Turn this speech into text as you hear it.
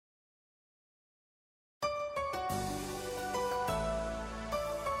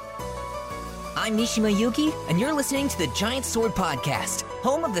I'm Mishima Yuki, and you're listening to the Giant Sword Podcast,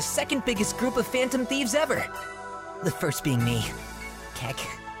 home of the second biggest group of Phantom Thieves ever. The first being me, Keck.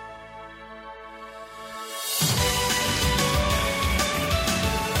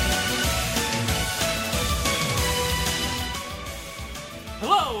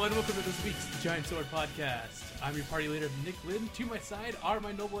 Hello, and welcome to this week's Giant Sword Podcast. I'm your party leader, Nick Lynn. To my side are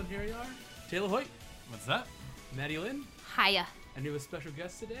my noble and hairy are Taylor Hoyt. What's up? Maddie Lynn. Hiya. And we have a special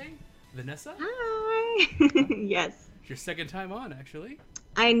guest today, Vanessa. Hi. Yes. It's your second time on, actually.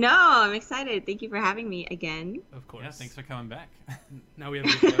 I know. I'm excited. Thank you for having me again. Of course. Yeah, thanks for coming back. Now we have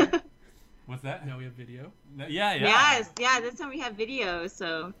video. What's that? Now we have video. Yeah. Yes. Yeah. This time we have video,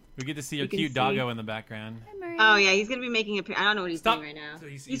 so We get to see your can cute see. doggo in the background. Oh yeah, he's gonna be making a. I don't know what he's Stop. doing right now. So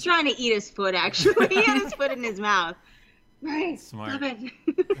He's trying to eat his foot. Actually, he had his foot in his mouth. Right. Smart. Stop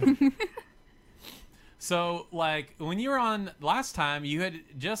it. So, like, when you were on last time, you had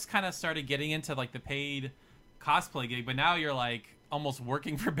just kind of started getting into, like, the paid cosplay gig, but now you're, like, almost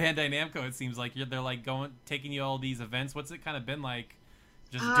working for Bandai Namco, it seems like. They're, like, taking you all these events. What's it kind of been like,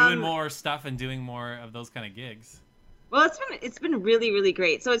 just doing more stuff and doing more of those kind of gigs? Well, it's been really, really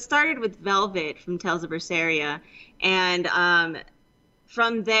great. So it started with Velvet from Tales of Berseria, and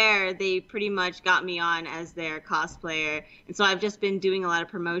from there, they pretty much got me on as their cosplayer. And so I've just been doing a lot of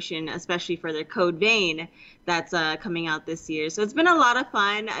promotion, especially for their Code Vein that's coming out this year. So it's been a lot of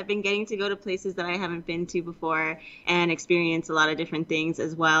fun. I've been getting to go to places that I haven't been to before and experience a lot of different things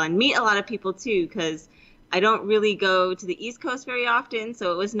as well, and meet a lot of people too, because I don't really go to the East Coast very often.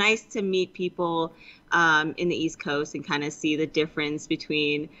 So it was nice to meet people in the East Coast and kind of see the difference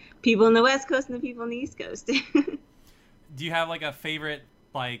between people in the West Coast and the people in the East Coast. Do you have, like, a favorite,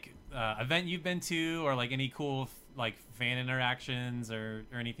 like, event you've been to, or, like, any cool, like, fan interactions or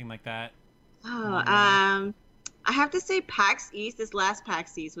anything like that? Oh, I have to say PAX East, this last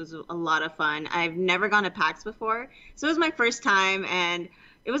PAX East was a lot of fun. I've never gone to PAX before, so it was my first time, and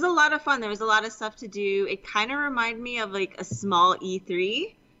it was a lot of fun. There was a lot of stuff to do. It kind of reminded me of, like, a small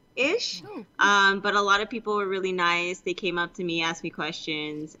E3-ish, but a lot of people were really nice. They came up to me, asked me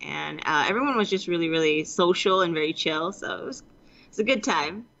questions, and everyone was just really, really social and very chill, so it was a good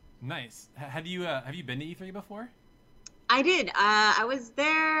time. Nice. Have you been to E3 before? I did. I was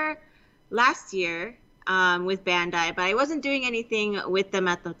there last year with Bandai, but I wasn't doing anything with them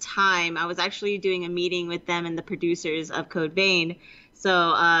at the time. I was actually doing a meeting with them and the producers of Code Vein. So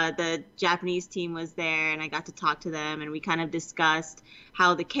the Japanese team was there, and I got to talk to them, and we kind of discussed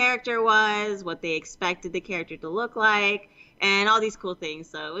how the character was, what they expected the character to look like, and all these cool things.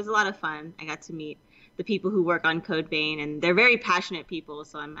 So it was a lot of fun. I got to meet the people who work on Code Vein, and they're very passionate people,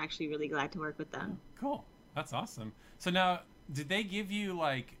 so I'm actually really glad to work with them. Cool. That's awesome. So now, did they give you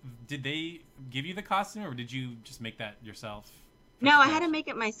the costume, or did you just make that yourself? No, I had to make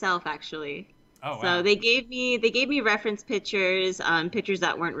it myself, actually. Oh, wow. So they gave me reference pictures, pictures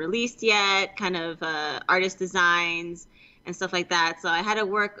that weren't released yet, kind of artist designs and stuff like that. So I had to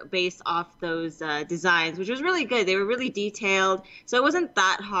work based off those designs, which was really good. They were really detailed, so it wasn't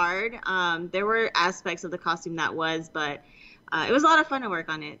that hard. There were aspects of the costume that was, but it was a lot of fun to work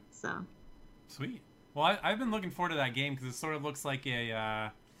on it. So Sweet. Well, I've been looking forward to that game because it sort of looks like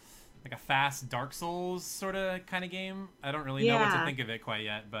a fast Dark Souls sort of kind of game. I don't really know what to think of it quite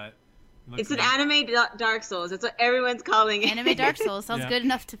yet, but it's an anime Dark Souls. That's what everyone's calling it. Anime Dark Souls sounds good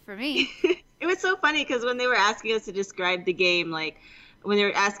enough for me. It was so funny because when they were asking us to describe the game, like when they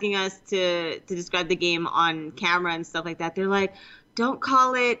were asking us to describe the game on camera and stuff like that, they're like, don't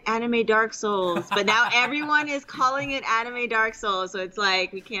call it Anime Dark Souls. But now everyone is calling it Anime Dark Souls, so it's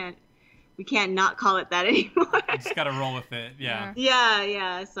like we can't not call it that anymore. You just gotta roll with it. Yeah.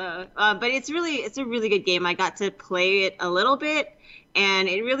 Yeah. So, but it's a really good game. I got to play it a little bit, and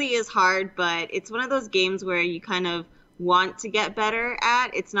it really is hard, but it's one of those games where you kind of want to get better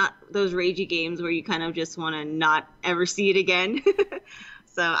at. It's not those ragey games where you kind of just want to not ever see it again.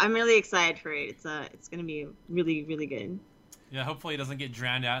 So I'm really excited for it. It's going to be really, really good. Yeah, hopefully it doesn't get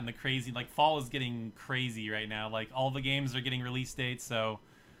drowned out in the crazy, like, fall is getting crazy right now. Like, all the games are getting release dates, so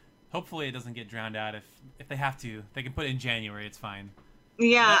hopefully it doesn't get drowned out. If they have to, they can put it in January, it's fine.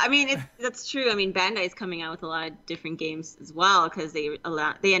 Yeah, I mean, that's true. I mean, Bandai's coming out with a lot of different games as well, because they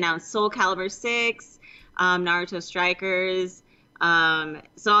announced Soul Calibur 6, Naruto Strikers.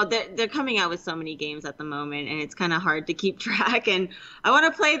 So they're coming out with so many games at the moment, and it's kind of hard to keep track. And I want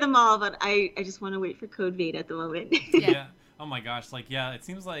to play them all, but I just want to wait for Code Vein at the moment. Yeah. Oh my gosh. Like, yeah, it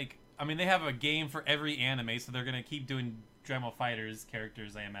seems like, I mean, they have a game for every anime, so they're going to keep doing Drama Fighters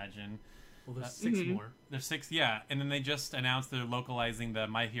characters, I imagine. Well, there's 6 more. There's 6, yeah. And then they just announced they're localizing the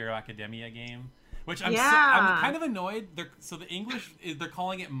My Hero Academia game, which I'm kind of annoyed. So the English, they're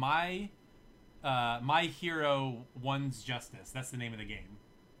calling it My My Hero One's Justice. That's the name of the game.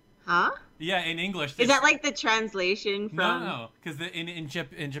 Huh? Yeah, in English. Is that like the translation from? No, because in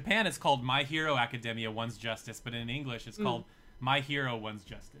Japan it's called My Hero Academia One's Justice, but in English it's called My Hero One's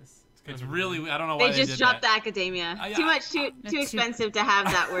Justice. It's really, I don't know why They just did dropped that. the academia. Yeah. Too expensive to have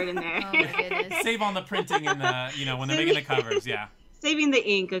that word in there. Oh my goodness. Save on the printing and the, when they're making the covers, yeah. Saving the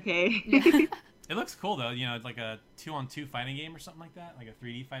ink, okay. Yeah. It looks cool though, it's like a 2-on-2 fighting game or something like that, like a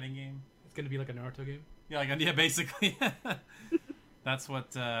 3D fighting game. It's gonna be like a Naruto game. Yeah, basically. That's what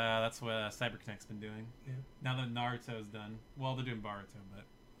CyberConnect's been doing. Yeah. Now that Naruto's done, well, they're doing Boruto, but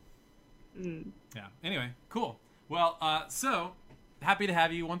yeah. Anyway, cool. Well, so happy to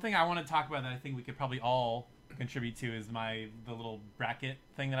have you. One thing I want to talk about that I think we could probably all contribute to is the little bracket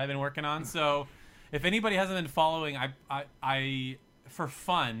thing that I've been working on. So, if anybody hasn't been following, I for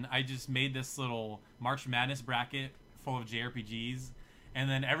fun I just made this little March Madness bracket full of JRPGs. And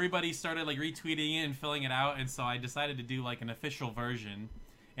then everybody started like retweeting it and filling it out, and so I decided to do like an official version,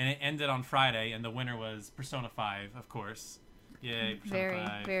 and it ended on Friday, and the winner was Persona 5, of course. Yay,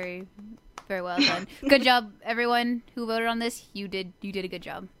 Persona 5. Very well done. Good job, everyone who voted on this. You did a good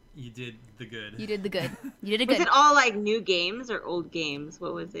job. You did the good. You did the good. You did a Was good. it all like new games or old games?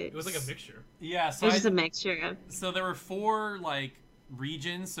 What was it? It was like a mixture. Yeah, It so was just a mixture of. So there were 4 like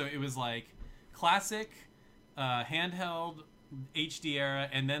regions, so it was like classic, handheld, HD era,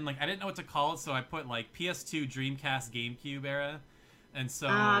 and then like I didn't know what to call it, so I put like PS2, Dreamcast, GameCube era. And so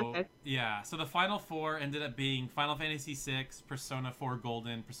Okay. yeah, so the final 4 ended up being Final Fantasy 6, Persona 4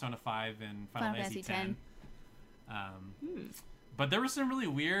 Golden, Persona 5, and Final Fantasy 10. But there were some really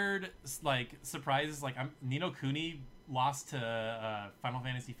weird like surprises, like Ni no Kuni lost to Final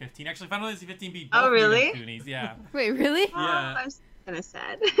Fantasy 15. Actually, Final Fantasy 15 beat both Ni no Kunis, yeah. Wait, really? Yeah. I'm kind of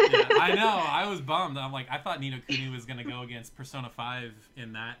sad. Yeah, I know. I was bummed. I'm like, I thought Ni no Kuni was gonna go against Persona 5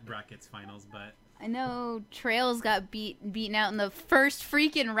 in that bracket's finals, but I know Trails got beaten out in the first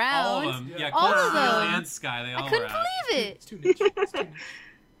freaking round. all of them, yeah, All Cold of Steel them. and Sky, they all I couldn't were out. believe It's too niche. It's too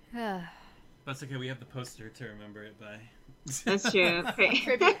niche. That's okay. We have the poster to remember it by. That's true.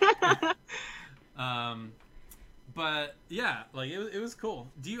 But yeah, like it was cool.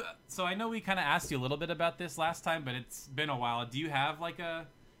 So I know we kind of asked you a little bit about this last time, but it's been a while. Do you have like a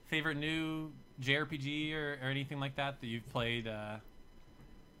favorite new JRPG or anything like that you've played?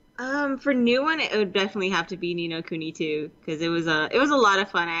 For new one, it would definitely have to be Ni no Kuni II, because it was a lot of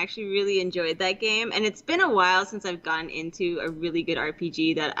fun. I actually really enjoyed that game, and it's been a while since I've gotten into a really good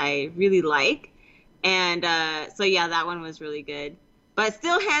RPG that I really like, and so yeah, that one was really good. But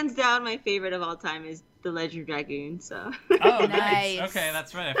still, hands down, my favorite of all time is The Legend of Dragoon. So. Oh, Nice. Okay,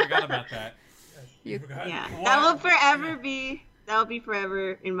 that's right. I forgot about that. You forgot? Yeah, What? that will forever be. That will be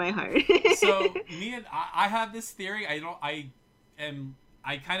forever in my heart. So I have this theory.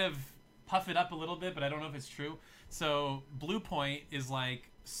 I kind of puff it up a little bit, but I don't know if it's true. So Blue Point is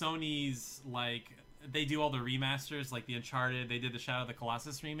like Sony's, like they do all the remasters, like the Uncharted. They did the Shadow of the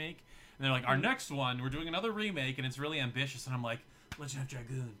Colossus remake, and they're like, our next one, we're doing another remake, and it's really ambitious. And I'm like, Legend of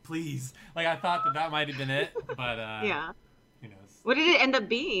Dragoon, please. Like I thought that might have been it, but Yeah. who knows? What did it end up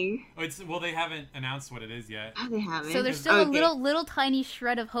being? Well, they haven't announced what it is yet. Oh, they haven't. So there's still Okay. a little tiny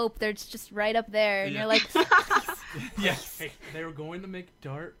shred of hope that's just right up there, and Yeah. you're like, Yes. Hey, they were going to make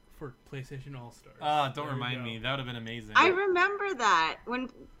Dart for PlayStation All Stars. Don't remind me. That would have been amazing. I remember that when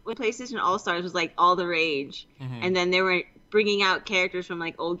PlayStation All Stars was like all the rage, and then they were bringing out characters from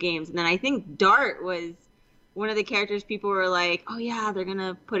like old games, and then I think Dart was one of the characters people were like, oh yeah, they're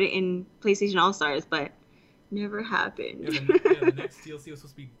gonna put it in PlayStation All Stars, but never happened. The next DLC was supposed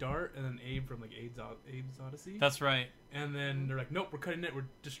to be Dart and then Abe from like Abe's Odyssey. That's right. And then they're like, nope, we're cutting it. We're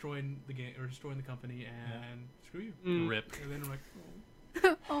destroying the game. We're destroying the company, and screw you. Rip. And then we're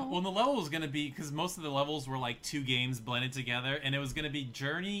like, Well, the level was going to be, because most of the levels were like 2 games blended together, and it was going to be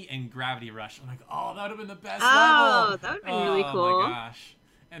Journey and Gravity Rush. I'm like, oh, that would have been the best level. That would have been really cool. Oh my gosh.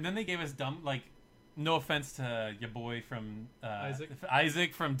 And then they gave us no offense to your boy from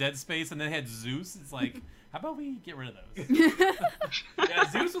Isaac from Dead Space, and then they had Zeus. It's like, how about we get rid of those? yeah,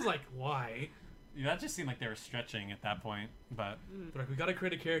 Zeus was like, why? Yeah, that just seemed like they were stretching at that point, but They're like, we gotta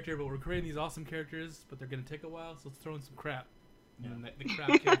create a character, but we're creating these awesome characters, but they're gonna take a while, so let's throw in some crap. And then the crap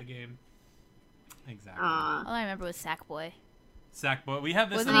killed the game. exactly. Aw. all I remember was Sackboy. Sackboy. We have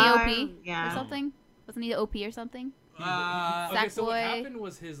this. Wasn't he OP yeah. or something? Wasn't he OP or something? Okay, so what Sackboy. happened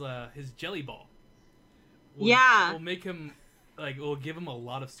was his jelly ball. Yeah. We'll make him we'll give him a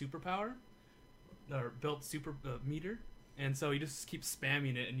lot of superpower, or built super meter, and so he just keeps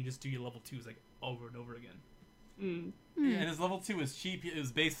spamming it, and you just do your level 2s like over and over again. Yeah, and his level 2 was cheap. It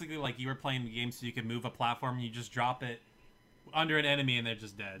was basically like you were playing the game so you could move a platform and you just drop it under an enemy and they're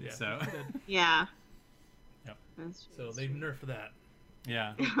just dead. Yeah. So Yeah. Yep. So they nerfed that.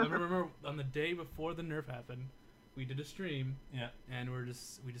 yeah. I remember on the day before the nerf happened, we did a stream. Yeah. And we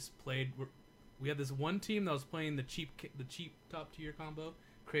just played. We had this one team that was playing the cheap top tier combo,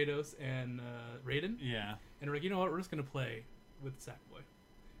 Kratos and Raiden. Yeah. And we're like, you know what? We're just gonna play with Sackboy.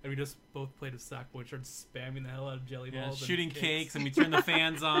 And we just both played with Sackboy, started spamming the hell out of jelly balls, shooting and cakes, and we turned the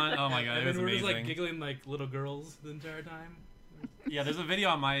fans on. Oh my god, and it was then we were amazing. just like giggling like little girls the entire time. Yeah, there's a video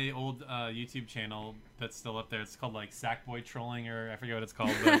on my old YouTube channel that's still up there. It's called like Sackboy trolling, or I forget what it's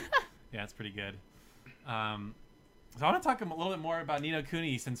called, but yeah, it's pretty good. So I want to talk a little bit more about Ni no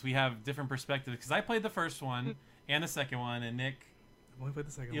Kuni since we have different perspectives. Because I played the first one and the second one, and Nick, I've only played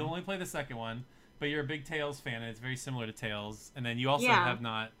the second one. you only play the second one, but you're a big Tales fan, and it's very similar to Tales. And then you also Yeah. have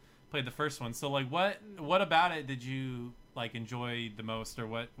not played the first one. So like, what about it did you like enjoy the most, or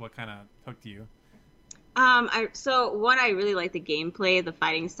what kind of hooked you? I really liked the gameplay, the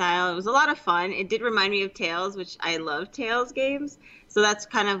fighting style. It was a lot of fun. It did remind me of Tales, which I love Tales games. So that's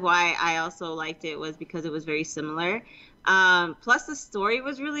kind of why I also liked it, was because it was very similar. Plus the story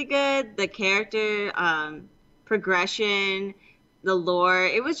was really good. The character progression, the lore.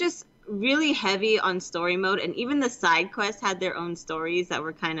 It was just really heavy on story mode, and even the side quests had their own stories that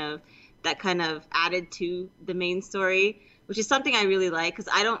were kind of added to the main story, which is something I really like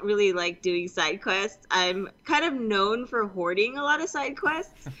because I don't really like doing side quests. I'm kind of known for hoarding a lot of side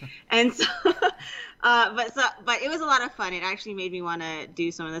quests, and so, but it was a lot of fun. It actually made me want to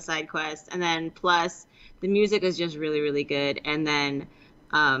do some of the side quests, and then plus the music is just really, really good, and then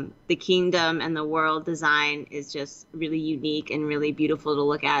the kingdom and the world design is just really unique and really beautiful to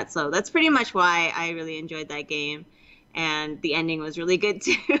look at. So that's pretty much why I really enjoyed that game, and the ending was really good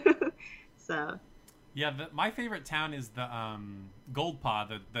too. So. Yeah, my favorite town is the Gold Paw,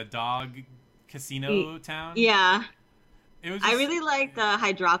 the dog casino town. Yeah. It was I really like the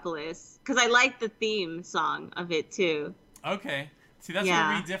Hydropolis because I like the theme song of it too. Okay. See, that's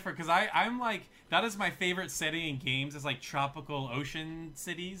where we differ, because I'm like, that is my favorite setting in games, is like tropical ocean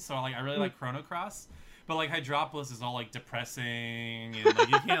cities. So like I really like Chrono Cross. But like Hydropolis is all like depressing, and like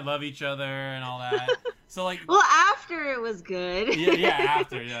you can't love each other and all that. So like, well, after it was good.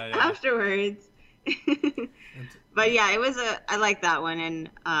 After. Afterwards. But yeah, I like that one,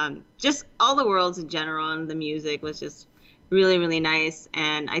 and just all the worlds in general, and the music was just really, really nice,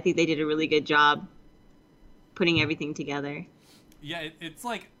 and I think they did a really good job putting everything together. Yeah, it's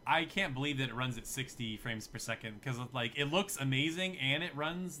like, I can't believe that it runs at 60 frames per second, because like it looks amazing and it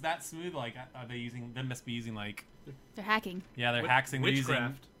runs that smooth. Like, are they must be using like, They're hacking. yeah, they're hacking. They're using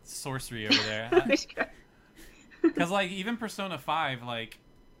witchcraft. sorcery over there. Because like even Persona 5, like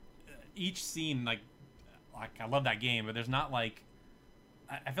each scene, like I love that game, but there's not like,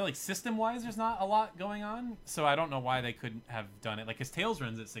 I feel like system-wise there's not a lot going on, so I don't know why they couldn't have done it. Like, his Tales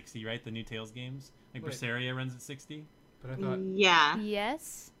runs at 60, right? The new Tales games, like Wait. Berseria runs at 60. But I thought, Yeah.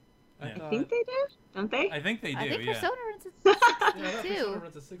 Yes. I Yeah. I think they do, don't they? I think they do. I think yeah. Persona runs at yeah, I thought 60 Persona too.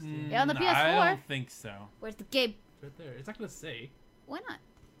 runs at 60. Yeah, on the I PS4. don't think so. Where's the game? It's right there. It's not gonna say. Why not?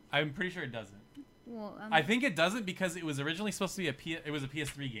 I'm pretty sure it doesn't. Well, I think it doesn't because it was originally supposed to be it was a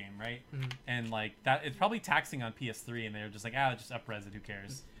PS3 game, right? Mhm. And like that, it's probably taxing on PS3, and they're just like, just up-res it. Who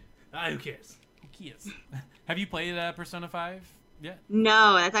cares? Who cares? Who cares? Have you played Persona 5 yet?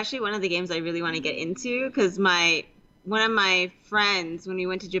 No, that's actually one of the games I really want to get into, because one of my friends, when we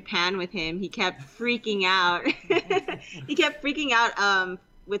went to Japan with him, he kept freaking out. He kept freaking out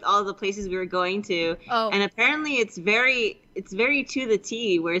with all the places we were going to. Oh. And apparently it's very to the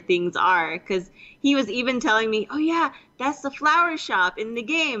T where things are, because he was even telling me, oh yeah, that's the flower shop in the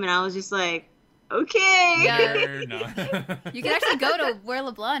game, and I was just like, okay. Yeah. No. You can actually go to where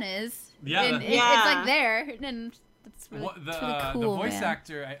LeBlanc is. Yeah, And that- it's Yeah. like there, and it's really, What, it's really cool, the voice man.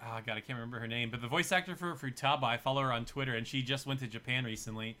 actor, I can't remember her name, but the voice actor for Futaba, I follow her on Twitter, and she just went to Japan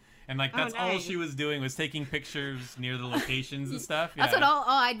recently, and like that's all nice. she was doing was taking pictures near the locations and stuff. That's Yeah. what all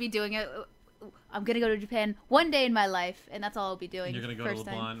I'd be doing. I'm gonna go to Japan one day in my life, and that's all I'll be doing. You're gonna go first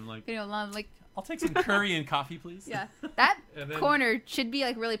to time. LeBlanc and like, You know, I'm like, I'll take some curry and coffee, please. yeah, that And then- corner should be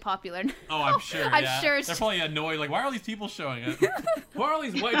like really popular. Oh, I'm sure. I'm yeah. sure it's They're probably annoyed. Like, why are all these people showing up? Why are all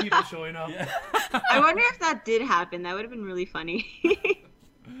these white people showing up? Yeah. I wonder if that did happen. That would have been really funny.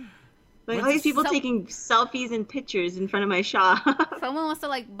 Like all these people Some- taking selfies and pictures in front of my shop. Someone wants to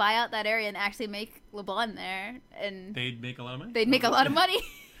like buy out that area and actually make LeBlanc there, and They'd make a lot of money. they'd make a lot of money.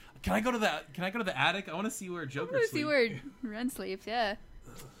 Can I go to the attic? I want to see where I Joker want to sleeps. see where Ren sleeps. Yeah.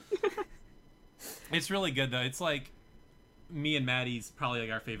 It's really good though. It's like me and Maddie's probably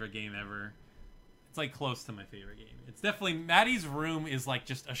like our favorite game ever. It's like close to my favorite game. It's definitely Maddie's room is like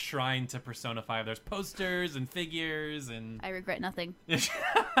just a shrine to Persona 5. There's posters and figures and I regret nothing. It's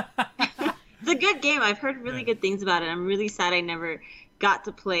a good game. I've heard really good things about it. I'm really sad I never got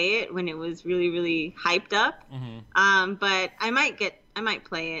to play it when it was really, really hyped up. But I might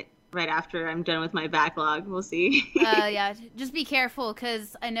play it right after I'm done with my backlog. We'll see. Yeah, just be careful,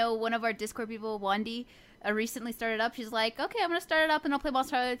 because I know one of our Discord people, Wandy, recently started up. She's like, okay, I'm going to start it up and I'll play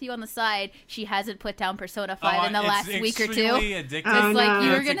Monster Hunter with you on the side. She hasn't put down Persona 5 in the last week or two. It's extremely addictive. Oh, like,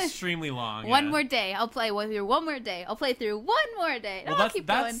 you're it's gonna extremely long. one more day. I'll play through one more day. I'll play through one more day. Well, I'll keep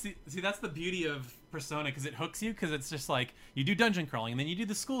going. see, that's the beauty of Persona, because it hooks you, because it's just like, you do dungeon crawling, and then you do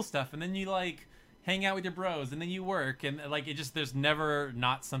the school stuff, and then you, like, hang out with your bros, and then you work, and, like, it just, there's never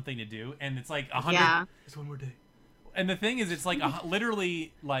not something to do, and it's like 100... Yeah. Just one more day. And the thing is, it's like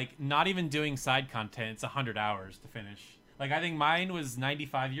literally like not even doing side content. It's 100 hours to finish. Like I think mine was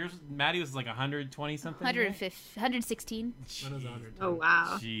 95 years. Maddie was like 120 something. 116. Mine was 100. Oh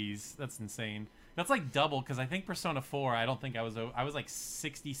wow. Jeez, that's insane. That's like double, because I think Persona 4. I don't think I was like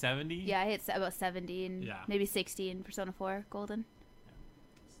 60, 70. Yeah, I hit about 70 and maybe 60 in Persona 4 Golden.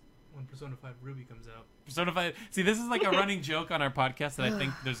 When Persona 5 Ruby comes out. Persona 5. See, this is like a running joke on our podcast that I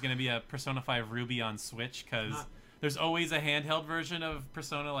think there's going to be a Persona 5 Ruby on Switch, because there's always a handheld version of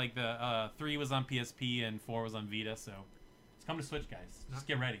Persona. Like the 3 was on PSP and 4 was on Vita, so it's come to Switch, guys. Just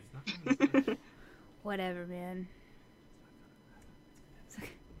get ready. Whatever, man. So,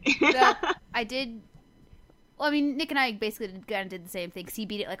 I did. Well, I mean, Nick and I basically kind of did the same thing, because he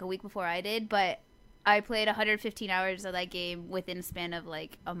beat it like a week before I did, but I played 115 hours of that game within a span of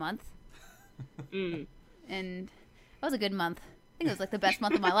like a month. And it was a good month. I think it was like the best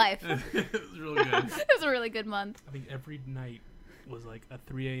month of my life. It was real good. It was a really good month. I think every night was like a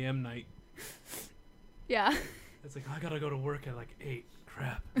 3 a.m. night. Yeah. It's like, I gotta go to work at like 8.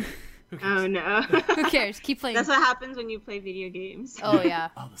 Crap. Who cares? Oh no. Who cares? Keep playing. That's what happens when you play video games. Oh, yeah.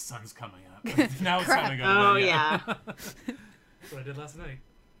 Oh, the sun's coming up. Now it's time to go to bed. Oh yeah. That's what I did last night.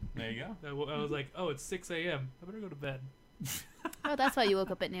 There you go. I was like, oh, it's 6 a.m. I better go to bed. Oh, that's why you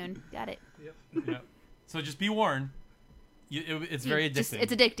woke up at noon. Got it. Yep. Yeah. So just be warned. It's very addicting.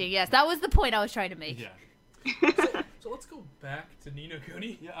 It's addicting, yes. That was the point I was trying to make. Yeah. So let's go back to Ni no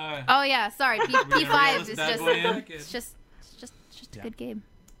Kuni. Yeah. Oh, yeah. Sorry. P5 is this bad just... boy in? It's just a good game.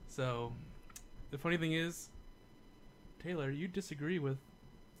 So, the funny thing is, Taylor, you disagree with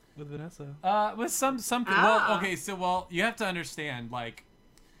Vanessa. With some well, okay, so you have to understand, like,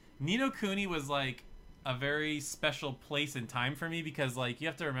 Ni no Kuni was like a very special place in time for me, because like you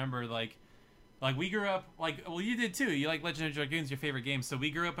have to remember, like we grew up, like, well, you did too. You like Legend of Dragoon's your favorite game, so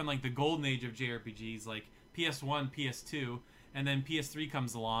we grew up in like the golden age of JRPGs, like PS1, PS2, and then PS3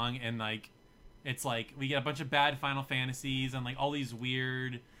 comes along, and like it's like we get a bunch of bad Final Fantasies and like all these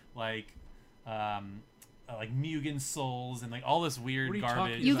weird like Mugen Souls and like all this weird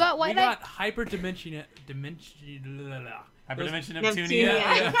garbage. You got We got hyperdimension Neptunia.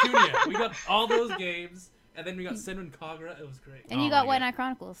 Neptunia. We got all those games, and then we got Senran Kagura. It was great. And you got White Knight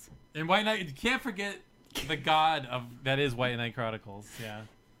Chronicles. And White Knight, you can't forget the god of that is White Knight Chronicles. Yeah.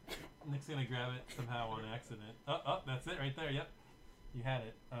 Nick's gonna grab it somehow on accident. Oh, that's it right there. Yep. You had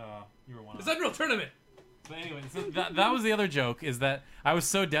it. You were one. It's Unreal Tournament. But anyway, so that was the other joke, is that I was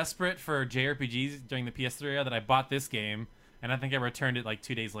so desperate for JRPGs during the PS3 era that I bought this game, and I think I returned it like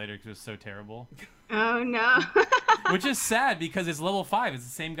 2 days later because it was so terrible. Oh no. Which is sad, because it's level 5. It's the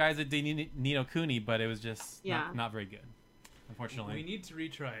same guys that did Ni no Kuni, but it was just not very good, unfortunately. We need to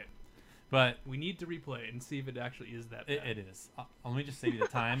retry it. But we need to replay it and see if it actually is that bad. It is. Let me just save you the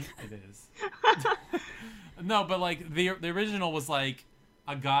time. It is. No, but like the original was like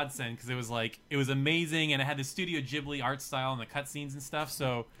a godsend, because it was amazing, and it had the Studio Ghibli art style and the cutscenes and stuff.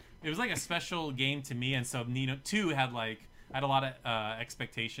 So it was like a special game to me, and so Ni no 2 had I had a lot of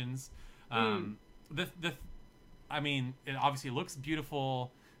expectations. I mean, it obviously looks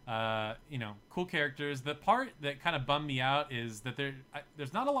beautiful. Cool characters. The part that kind of bummed me out is that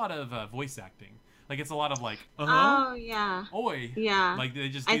there's not a lot of voice acting. Like, it's a lot of like, oh yeah, oi, yeah. Like they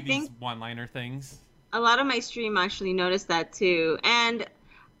just do these one-liner things. A lot of my stream actually noticed that too, and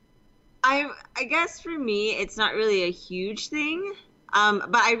I guess for me it's not really a huge thing.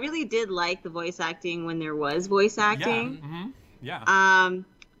 But I really did like the voice acting when there was voice acting. Yeah. Mm-hmm. Yeah.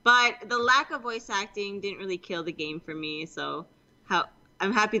 But the lack of voice acting didn't really kill the game for me. So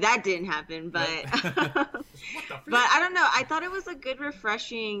I'm happy that didn't happen. But but I don't know. I thought it was a good,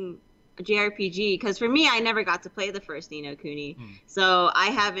 refreshing JRPG, because for me, I never got to play the first Ni no Kuni. So I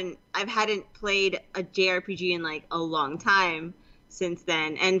hadn't played a JRPG in like a long time since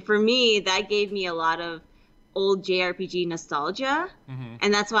then. And for me, that gave me a lot of old JRPG nostalgia,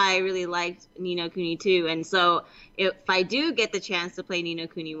 and that's why I really liked Ni no Kuni 2. And so if I do get the chance to play Ni no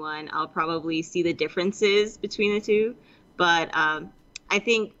Kuni 1, I'll probably see the differences between the two. But I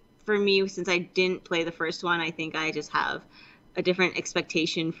think for me, since I didn't play the first one, I think I just have a different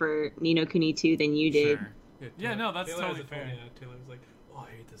expectation for Ni no Kuni 2 than you did. Sure. Yeah, no, that's Taylor totally fair. Taylor was like, "Oh,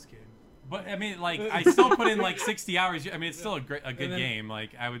 I hate this game." But I mean, like, I still put in like 60 hours. I mean, it's still a good game.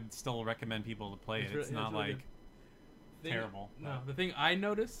 Like, I would still recommend people to play it. It's not like terrible. No, the thing I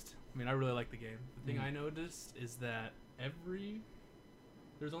noticed. I mean, I really like the game. The thing I noticed is that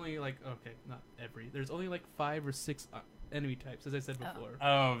there's only like there's only like 5 or 6 enemy types, as I said before.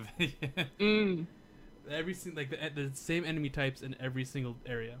 Oh. Every single the same enemy types in every single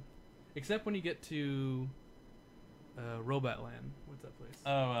area, except when you get to Robot Land. What's that place?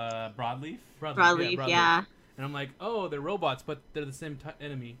 Oh, Broadleaf? Broadleaf, yeah. And I'm like, oh, they're robots, but they're the same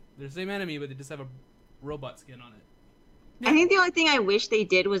enemy. They're the same enemy, but they just have a robot skin on it. I think the only thing I wish they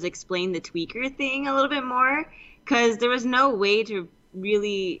did was explain the tweaker thing a little bit more, because there was no way to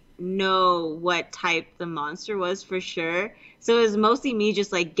really know what type the monster was for sure. So it was mostly me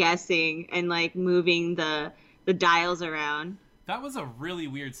just like guessing and like moving the dials around. That was a really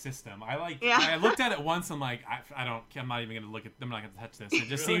weird system. I looked at it once and like I'm not even gonna look at. I'm not gonna touch this. It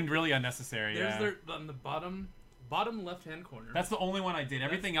just seemed really unnecessary. There's on the bottom left hand corner. That's the only one I did.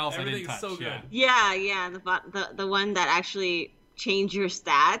 Everything else I didn't touch. So good. Yeah. The one that actually changed your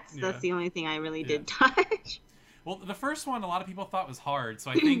stats. That's the only thing I really did touch. Well, the first one a lot of people thought was hard, so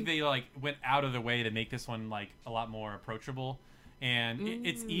I think they like went out of their way to make this one like a lot more approachable. And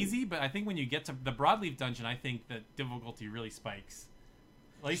it's easy, but I think when you get to the Broadleaf dungeon, I think the difficulty really spikes.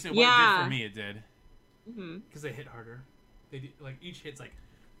 At least it did for me. It did. Because they hit harder. They do, like each hit's like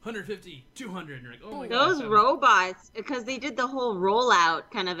 150, 200, and you're like, oh my god. Those God. robots, because they did the whole rollout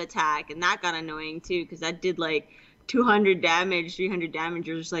kind of attack, and that got annoying too, because that did like 200 damage, 300 damage.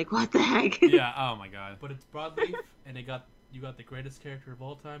 You're just like, what the heck? Yeah. Oh my god. But it's Broadleaf, and you got the greatest character of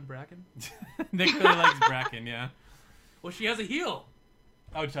all time, Bracken. Nick really likes Bracken. Yeah. Well, she has a heal.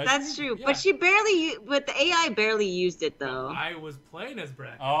 Oh, that's true. Yeah. But the AI barely used it though. I was playing as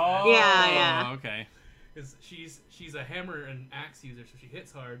Bracken. Oh. Yeah. Okay. Because she's a hammer and axe user, so she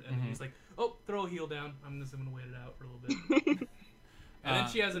hits hard, and then he's like, oh, throw a heal down. I'm just gonna wait it out for a little bit. And then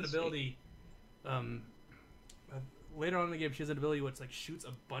she has an ability. Later on in the game, she has an ability which like shoots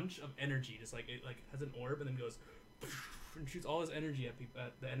a bunch of energy, just like it like has an orb and then goes and shoots all his energy at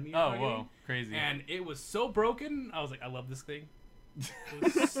the enemy. Oh, whoa, crazy! And it was so broken. I was like, I love this thing.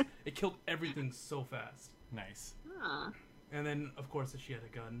 It killed everything so fast. Nice. And then, of course, she had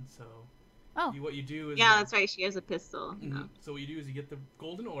a gun. So, what you do is that's right. She has a pistol. So what you do is you get the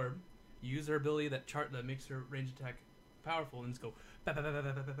golden orb, you use her ability that makes her range attack powerful, and just go.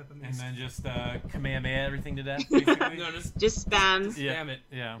 And then just Kamehameha everything to death. Basically. No, just spam. Spam it.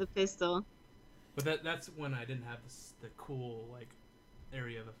 Yeah. The pistol. But that's when I didn't have the cool like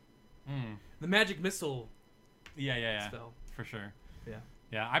area of the magic missile. Yeah. Spell. For sure.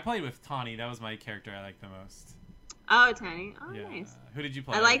 Yeah. I played with Tawny. That was my character I liked the most. Oh, Tawny. Oh, yeah. Nice. Who did you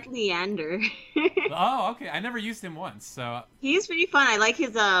play? I like Leander. Oh, okay. I never used him once, so. He's pretty fun. I like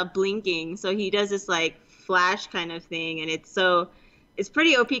his blinking. So he does this like flash kind of thing, and it's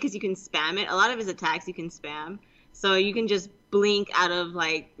pretty OP because you can spam it. A lot of his attacks you can spam, so you can just blink out of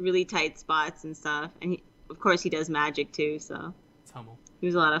like really tight spots and stuff. And of course he does magic too, so. It's Hummel. He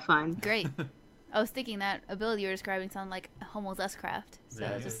was a lot of fun. Great. I was thinking that ability you're describing sounded like Hummel's S-Craft. So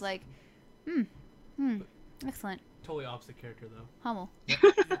it's just like, excellent. Totally opposite character though. Hummel.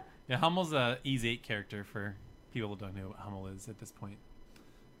 Yeah, Hummel's a Ease 8 character for people who don't know what Hummel is at this point.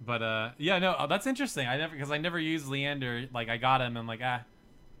 But that's interesting. I never used Leander. Like I got him and like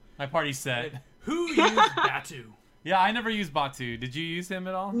my party's set. Who used Batu? Yeah, I never used Batu. Did you use him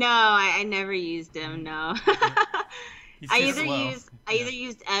at all? No, I never used him. No. I either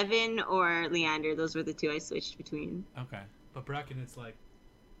used Evan or Leander. Those were the two I switched between. Okay. But Bracken, it's like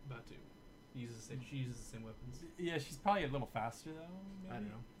Batu. She uses the same weapons. Yeah, she's probably a little faster though. Maybe?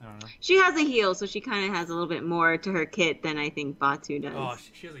 I don't know. She has a heal, so she kind of has a little bit more to her kit than I think Batu does. Oh,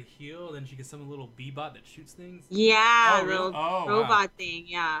 she has a heal, then she gets some little B-bot that shoots things. Yeah, really? little robot thing.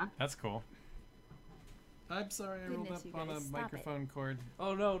 Yeah. That's cool. I'm sorry, I rolled up on a microphone cord.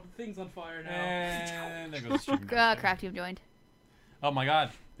 Oh no, the thing's on fire now. And there goes the stream. Crafty joined. Oh my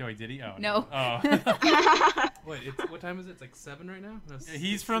god. Wait, did he? Oh. No. Oh. Wait, what time is it? It's like 7 right now? No,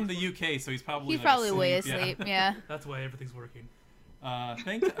 he's from the UK, so he's probably way asleep, yeah. That's why everything's working.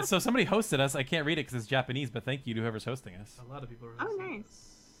 So somebody hosted us. I can't read it because it's Japanese, but thank you to whoever's hosting us. A lot of people are hosting.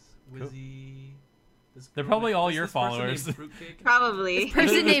 Oh, nice. Wizzy. They're probably all your this person followers. named Fruitcake? Probably.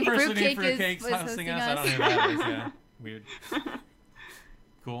 Person named This person Fruitcake Fruitcake's was hosting hosting us. I don't us. know who that is. Yeah, weird.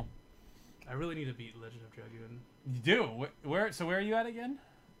 Cool. I really need to beat Legend of Dragoon. You do. Where? So where are you at again?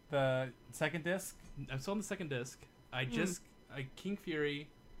 The second disc. I'm still on the second disc. I King Fury.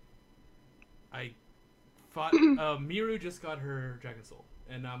 I fought. Miru just got her Dragon Soul,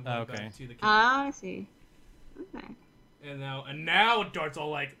 and now I'm going back to the King. Oh, I see. Okay. And now Dart's all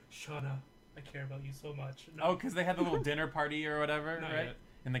like, "Shut up! I care about you so much." No, Oh, because they had the little dinner party or whatever, Not right? yet.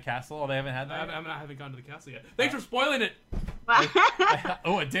 In the castle. Oh, they haven't had that. I haven't gone to the castle yet. Thanks for spoiling it.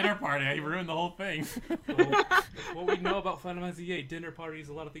 Oh, a dinner party! I ruined the whole thing. What we know about Final Fantasy VIII, dinner parties,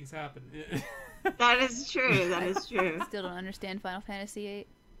 a lot of things happen. That is true. That is true. Still don't understand Final Fantasy VIII.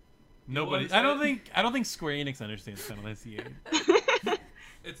 Nobody. Well, I don't think Square Enix understands Final Fantasy VIII.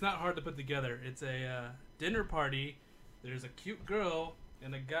 It's not hard to put together. It's a dinner party. There's a cute girl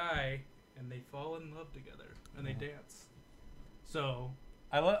and a guy, and they fall in love together and they dance. So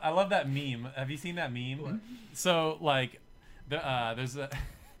I love that meme. Have you seen that meme? What? So like, there's a.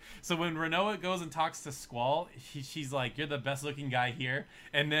 So when Renoa goes and talks to Squall, she's like, "You're the best looking guy here,"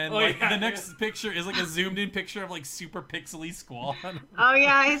 and then the next picture is like a zoomed in picture of like super pixely Squall. Oh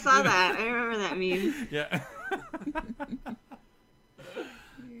yeah, I saw that. I remember that meme. Yeah.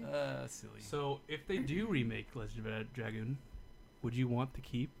 Silly. So if they do remake Legend of Dragoon, would you want to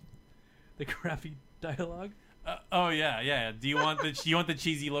keep the crappy dialogue? Oh yeah. Do you want the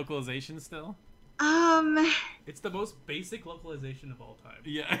cheesy localization still? It's the most basic localization of all time.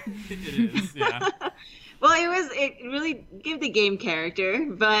 Yeah, it is. Yeah. Well, it really gave the game character,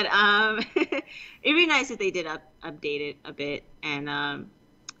 but it'd be nice if they did update it a bit, and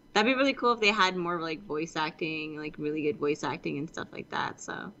that'd be really cool if they had more like voice acting, like really good voice acting and stuff like that.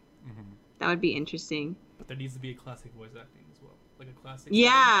 So that would be interesting. But there needs to be a classic voice acting as well, like a classic.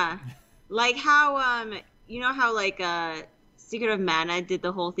 Yeah, like how you know how like Secret of Mana did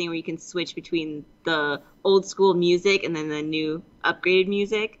the whole thing where you can switch between the old school music and then the new upgraded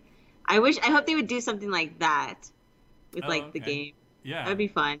music. I hope they would do something like that with the game. Yeah, that'd be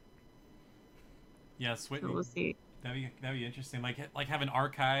fun. Yeah, switch. So we'll see. That'd be interesting. Like have an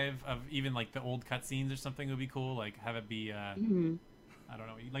archive of even like the old cutscenes or something would be cool. Like have it be I don't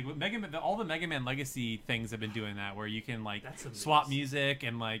know, like with Mega Man, all the Mega Man Legacy things have been doing that, where you can like swap music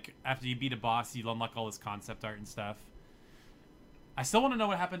and like after you beat a boss, you unlock all this concept art and stuff. I still want to know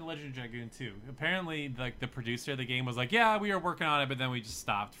what happened to Legend of Dragoon 2. Apparently, like the producer of the game was like, "Yeah, we were working on it, but then we just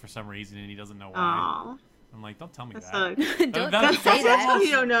stopped for some reason, and he doesn't know why." Aww. I'm like, "Don't tell me that." Don't say that.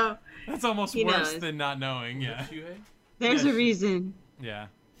 You don't know. That's almost worse than not knowing. Yeah. There's a reason. Yeah.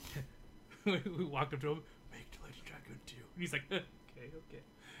 We walked up to him, make Legend of Dragoon 2. And he's like, okay.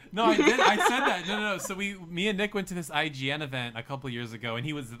 No, I did. I said that. No. So me and Nick went to this IGN event a couple years ago, and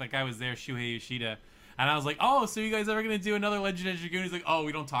the guy was there, Shuhei Yoshida. And I was like, "Oh, so you guys ever gonna do another Legend of Dragoon?" He's like, "Oh,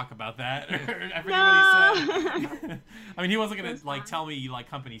 we don't talk about that." I forget what he said. I mean, he wasn't gonna like tell me like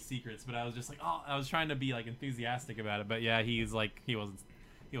company secrets, but I was just like, "Oh," I was trying to be like enthusiastic about it. But yeah, he's like, he wasn't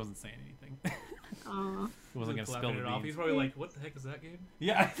saying anything. He wasn't gonna spill the beans. He's probably like, "What the heck is that game?"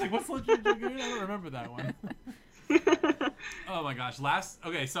 Yeah, it's like, what's Legend of Dragoon? I don't remember that one. Oh my gosh!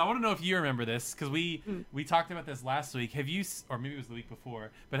 Okay, so I want to know if you remember this, because we talked about this last week. Have you, or maybe it was the week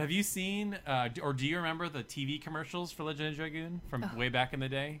before, but have you seen or do you remember the TV commercials for Legend of Dragoon from way back in the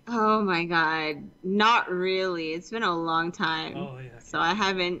day? Oh my god, not really. It's been a long time. Oh yeah. So I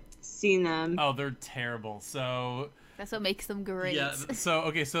haven't seen them. Oh, they're terrible. So That's what makes them great. yeah. So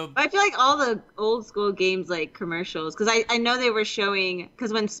okay, so I feel like all the old school games like commercials, because I know they were showing,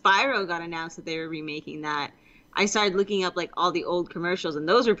 because when Spyro got announced that they were remaking that, I started looking up like all the old commercials, and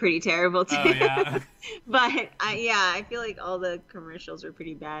those were pretty terrible too. Oh yeah. But I feel like all the commercials were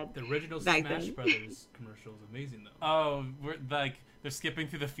pretty bad. The original back Smash then. Brothers commercial is amazing though. Oh, they're skipping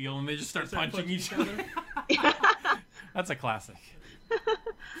through the field and they just start punching each other. That's a classic.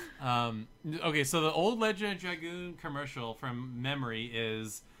 Okay, so the old Legend of Dragoon commercial from memory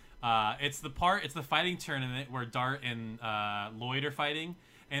is it's the fighting tournament where Dart and Lloyd are fighting,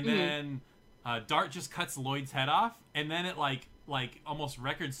 and then Dart just cuts Lloyd's head off, and then it like almost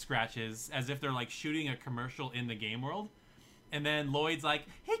record scratches as if they're like shooting a commercial in the game world. And then Lloyd's like,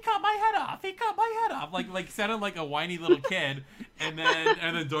 "He cut my head off. He cut my head off." Like sounded like a whiny little kid. And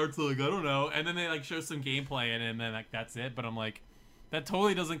then Dart's like, "I don't know." And then they like show some gameplay, and then like that's it. But I'm like, that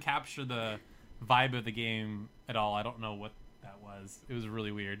totally doesn't capture the vibe of the game at all. I don't know what that was. It was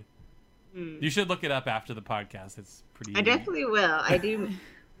really weird. You should look it up after the podcast. It's pretty. I definitely will. I do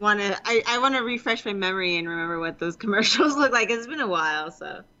want to. I want to refresh my memory and remember what those commercials look like. It's been a while,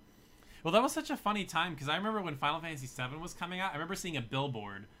 so. Well, that was such a funny time, because I remember when Final Fantasy VII was coming out, I remember seeing a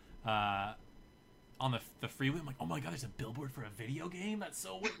billboard on on the freeway. I'm like, oh my god, there's a billboard for a video game. That's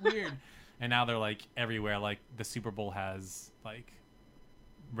so weird. And now they're like everywhere. Like the Super Bowl has like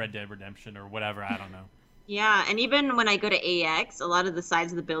Red Dead Redemption or whatever. I don't know. Yeah, and even when I go to AX, a lot of the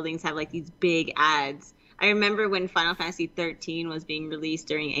sides of the buildings have like these big ads. I remember when Final Fantasy 13 was being released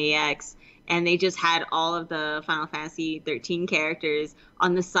during AX, and they just had all of the Final Fantasy 13 characters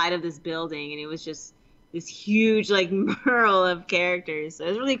on the side of this building, and it was just this huge like mural of characters. So it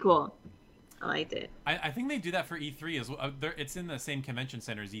was really cool. I liked it. I think they do that for E3 as well. It's in the same convention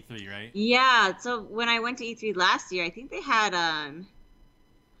center as E3, right? Yeah. So when I went to E3 last year, I think they had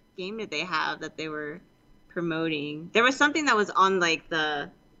game did they have that they were promoting? There was something that was on like the,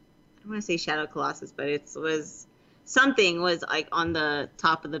 I don't want to say Shadow Colossus, but something was like on the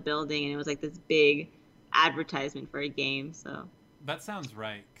top of the building, and it was like this big advertisement for a game. So that sounds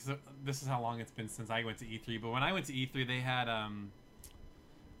right, because this is how long it's been since I went to E3. But when I went to E3, they had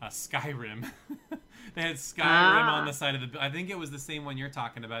Skyrim. They had Skyrim on the side of the. I think it was the same one you're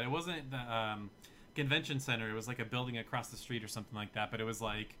talking about. It wasn't the convention center. It was like a building across the street or something like that. But it was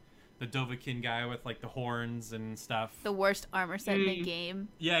like the Dovahkiin guy with like the horns and stuff. The worst armor set in the game.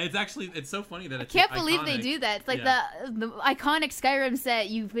 Yeah, it's so funny that it's I can't believe they do that. It's like the iconic Skyrim set.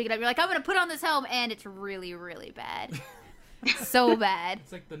 You pick it up. You're like, I'm gonna put on this helm, and it's really, really bad. So bad.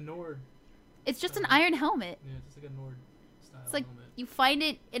 It's like the Nord. It's just an iron helmet. Yeah, it's just like a Nord style It's like helmet. you find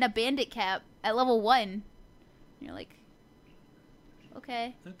it in a bandit cap at level 1. And you're like,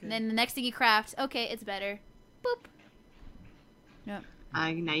 okay. And then the next thing you craft, okay, it's better. Boop. Yep.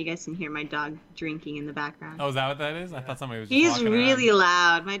 now you guys can hear my dog drinking in the background. Oh, is that what that is? I thought somebody was just He's walking really around.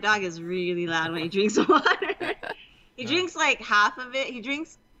 loud. My dog is really loud when he drinks water. He drinks like half of it. He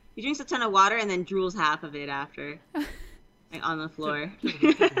drinks a ton of water and then drools half of it after, like on the floor.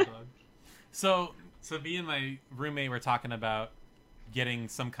 So me and my roommate were talking about getting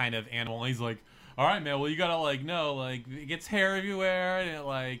some kind of animal. He's like, all right, man, well, you gotta like know, like, it gets hair everywhere, and it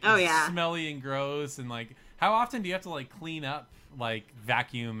like is smelly and gross, and like, how often do you have to like clean up, like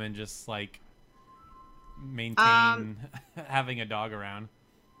vacuum and just like maintain having a dog around?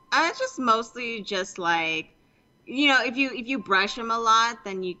 It's just mostly just like, you know, if you brush them a lot,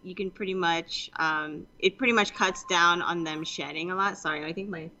 then you can pretty much it pretty much cuts down on them shedding a lot. Sorry, I think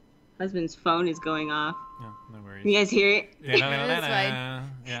my husband's phone is going off. No, no worries. You guys hear it? Yeah, That's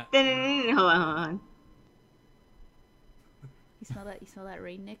fine. Yeah. Hold on. You smell that? You smell that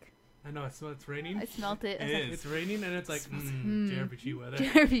rain, Nick? I know, it's raining. I smelt it. It's raining, and it's like JRPG weather.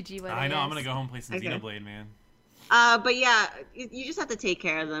 JRPG weather. I know. Yes. I'm gonna go home and play some Xenoblade, man. But yeah, you just have to take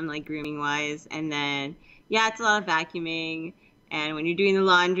care of them, like grooming wise, and then it's a lot of vacuuming. And when you're doing the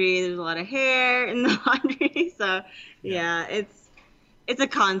laundry, there's a lot of hair in the laundry. So it's a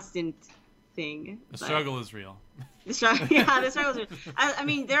constant thing. The struggle is real. The struggle is real. I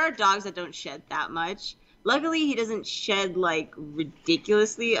mean, there are dogs that don't shed that much. Luckily, he doesn't shed like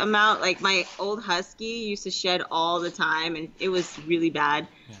ridiculously amount. Like my old husky used to shed all the time, and it was really bad.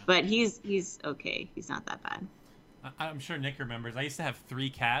 Yeah. But he's okay. He's not that bad. I'm sure Nick remembers. I used to have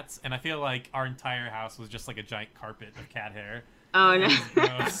 3 cats, and I feel like our entire house was just like a giant carpet of cat hair. Oh no!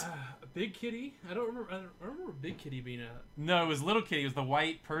 A big kitty? I don't remember Big Kitty being a. No, it was Little Kitty. It was the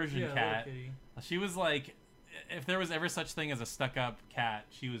white Persian cat. Little Kitty. She was like, if there was ever such thing as a stuck-up cat,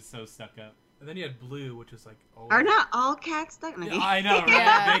 she was so stuck up. And then you had Blue, which was like. Are not all cats stuck? Yeah, I know, right?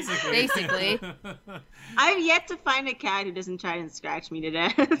 Yeah, basically. I've yet to find a cat who doesn't try and scratch me to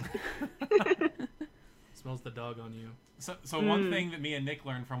death. Smells the dog on you. So one thing that me and Nick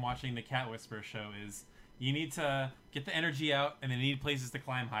learned from watching the Cat Whisperer show is you need to get the energy out, and then you need places to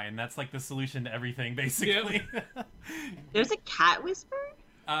climb high, and that's like the solution to everything, basically. Yeah. There's a cat whisperer?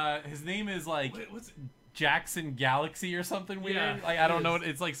 His name is like what's it? Jackson Galaxy or something weird. Yeah, like I don't know.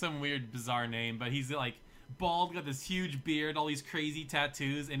 It's like some weird, bizarre name, but he's like bald, got this huge beard, all these crazy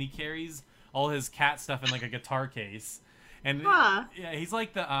tattoos, and he carries all his cat stuff in like a guitar case. And he's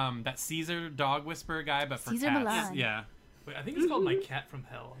like the that Caesar dog whisperer guy, but for Caesar cats. Milan. Yeah. Wait, I think it's called My Cat from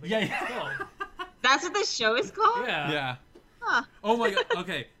Hell. I think that's what it's called. That's what the show is called? Yeah. Yeah. Huh. Oh my god.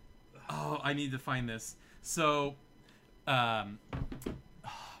 Okay. Oh, I need to find this. So, man,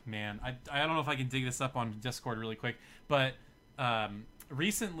 I don't know if I can dig this up on Discord really quick, but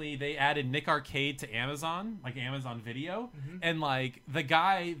recently they added Nick Arcade to Amazon, like Amazon Video, and like the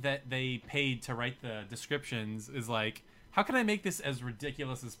guy that they paid to write the descriptions is like, how can I make this as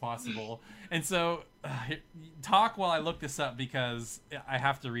ridiculous as possible? And so, talk while I look this up because I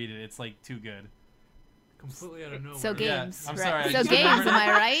have to read it. It's like too good. Completely out of nowhere. So games, Yeah, I'm right? sorry, I So just games, remembered. am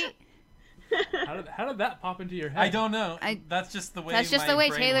I right? How did that pop into your head? I don't know. That's just the way. That's just my the way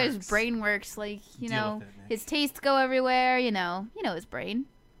brain Taylor's works. brain works. Like, you Deal know, with it, man. his tastes go everywhere. You know his brain.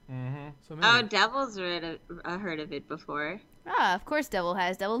 Mm-hmm. So Oh, Devil's heard of it before. Ah, of course Devil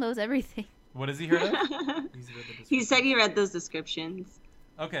has. Devil knows everything. What has he heard of? He said he read those descriptions.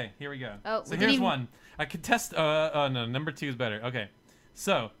 Okay, here we go. Oh, so we here's didn't even- one. A contest. No, number 2 is better. Okay,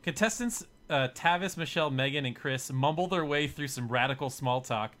 so contestants Tavis, Michelle, Megan, and Chris mumble their way through some radical small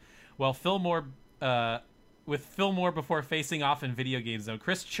talk, while Phil Moore before facing off in video game zone.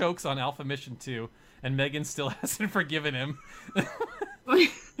 Chris chokes on Alpha Mission 2, and Megan still hasn't forgiven him.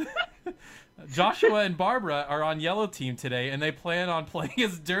 Joshua and Barbara are on yellow team today, and they plan on playing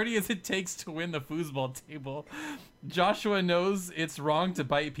as dirty as it takes to win the foosball table. Joshua knows it's wrong to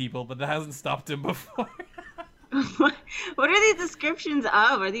bite people, but that hasn't stopped him before. What are these descriptions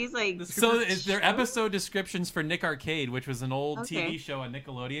of? Are these like... So it's their episode descriptions for Nick Arcade, which was an old Okay. TV show on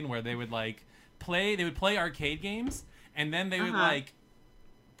Nickelodeon where they would play arcade games, and then they would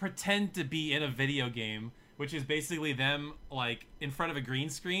pretend to be in a video game, which is basically them like in front of a green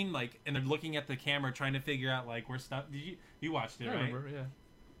screen, and they're looking at the camera trying to figure out where stuff. You watched it, I right? remember, yeah.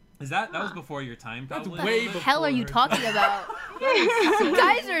 Is that was before your time? That's Probably? way What the before hell are you her talking about? You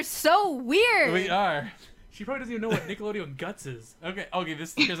guys are so weird. We are. She probably doesn't even know what Nickelodeon Guts is. Okay.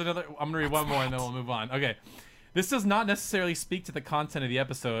 Here's another. I'm gonna read one more and then we'll move on. Okay. This does not necessarily speak to the content of the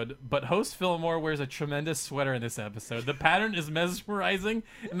episode, but host Fillmore wears a tremendous sweater in this episode. The pattern is mesmerizing,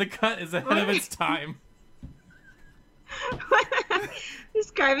 and the cut is ahead of its time.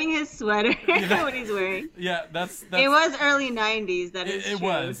 Describing his sweater, what he's wearing. Yeah, that's It was early 90s, that is it true.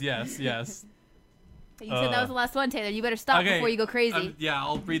 was, yes. You said that was the last one, Taylor. You better stop before you go crazy. Yeah,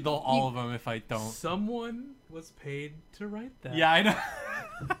 I'll read all of them if I don't. Someone was paid to write that. Yeah, I know.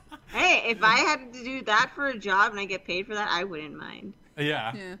 Hey, if I had to do that for a job and I get paid for that, I wouldn't mind.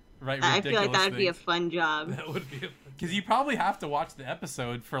 Yeah. Right. I feel like that would be a fun job. That would be because you probably have to watch the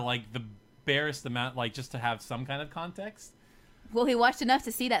episode for the barest amount, just to have some kind of context. Well, he watched enough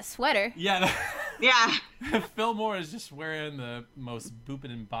to see that sweater. Yeah. Yeah. Phil Moore is just wearing the most booping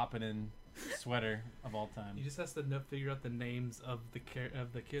and bopping in sweater of all time. He just has to figure out the names of the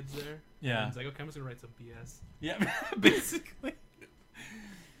kids there. Yeah. And he's like, okay, I'm just gonna write some BS. Yeah, basically.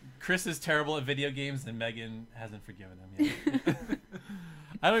 Chris is terrible at video games, and Megan hasn't forgiven him yet.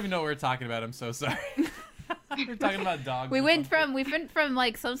 I don't even know what we're talking about. I'm so sorry. We're talking about dogs. We went from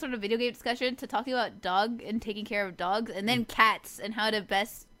some sort of video game discussion to talking about dog and taking care of dogs, and then cats and how to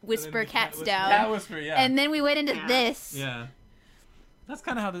best whisper cats down. Cat whisper, yeah. And then we went into this. Yeah. That's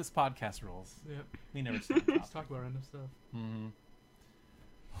kind of how this podcast rolls. Yep. We never stop. Let's talk about random stuff. Mm-hmm.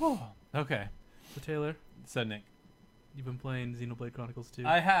 Okay. So Taylor, So Nick, you've been playing Xenoblade Chronicles 2.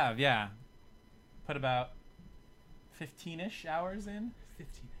 I have, yeah. Put about 15-ish hours in.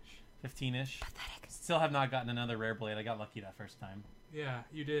 15-ish. 15-ish. Pathetic. Still have not gotten another rare blade. I got lucky that first time. Yeah,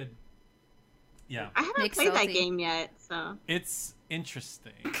 you did. Yeah. I haven't Nick's played that salty. game yet, so. It's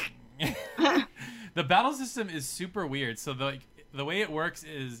interesting. The battle system is super weird. So the way it works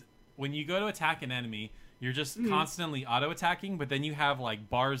is when you go to attack an enemy, you're just constantly auto-attacking, but then you have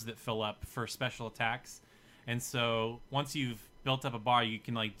bars that fill up for special attacks. And so once you've built up a bar, you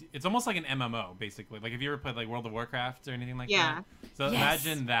can it's almost like an MMO basically. Have you ever played World of Warcraft or anything like that? So Yes.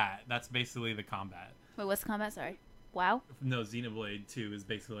 imagine that. That's basically the combat. Wait, what's the combat? Sorry. Wow. No, Xenoblade 2 is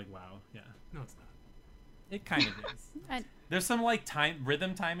basically WoW. Yeah. No, it's not. It kind of is. I- There's some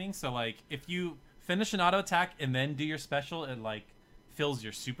rhythm timing. So if you finish an auto attack and then do your special, it fills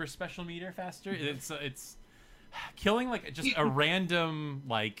your super special meter faster. It's killing just a random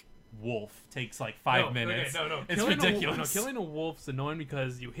wolf takes 5 minutes. Okay, no. It's killing ridiculous. Killing a wolf's annoying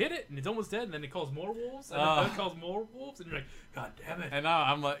because you hit it and it's almost dead, and then it calls more wolves, and then it calls more wolves, and you're like, God damn it! And now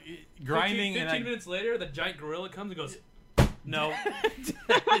I'm grinding. 15 minutes later, the giant gorilla comes and goes, no.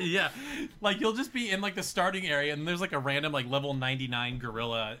 Yeah, you'll just be in the starting area, and there's a random level 99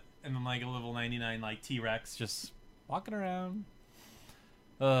 gorilla, and then a level 99 T-Rex just walking around.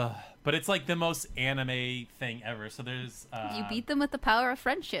 But it's the most anime thing ever. So there's you beat them with the power of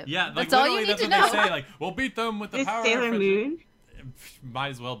friendship. yeah, that's all you need to know. That's what they say. We'll beat them with the Is power Sailor of friendship. Moon? Might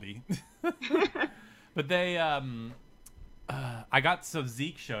as well be. But they so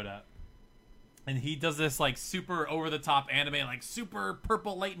Zeke showed up, and he does this super over the top anime super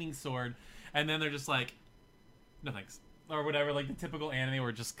purple lightning sword, and then they're just no thanks, or whatever, the typical anime where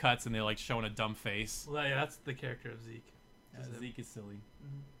it just cuts and they're showing a dumb face. Well, yeah, that's the character of Zeke. Yeah, Zeke is silly.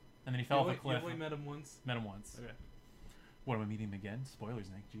 Mm-hmm. And then he fell off a cliff. You only met him once. Met him once. Okay. What, am I meeting him again? Spoilers,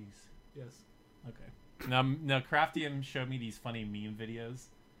 Nick. Jeez. Yes. Okay. Now Craftium showed me these funny meme videos.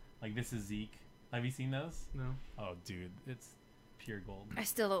 This is Zeke. Have you seen those? No. Oh, dude. It's pure gold. I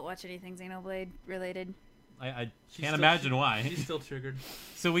still don't watch anything Xenoblade related. I can't imagine why. She's still triggered.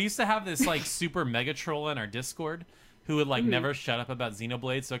 So we used to have this super mega troll in our Discord who would like never shut up about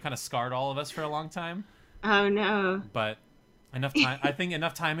Xenoblade, so it kind of scarred all of us for a long time. Oh no. But enough time. I think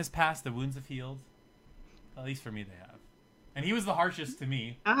enough time has passed. The wounds have healed. At least for me, they have. And he was the harshest to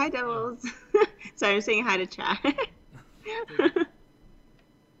me. Oh, hi, Devils. Sorry, I'm saying hi to chat. It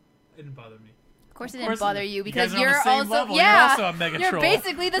didn't bother me. Of course it didn't bother you because you're you're on the same also level. yeah, You're also a mega you're troll.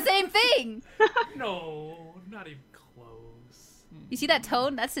 basically the same thing. No, not even close. You see that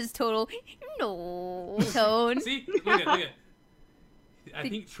tone? That's his total no tone. See, look at. I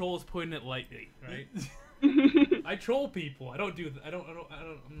think trolls putting it lightly, right? I troll people. I don't do.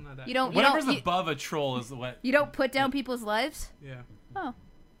 I'm not that. You don't. Whatever's you don't, above a troll is what. you don't put down people's lives. Yeah. Oh,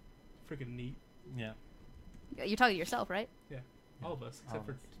 Freaking neat. Yeah. you're talking to yourself, right? Yeah. All of us, except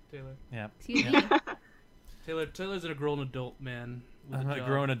for Taylor. Yeah. Excuse me. Taylor's a grown adult man. With I'm a job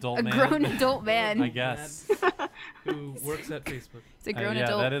grown adult A man. grown adult man. I guess. Who works at Facebook. It's a grown yeah,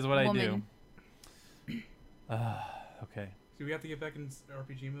 adult that is what woman. I do. Okay. Do we have to get back in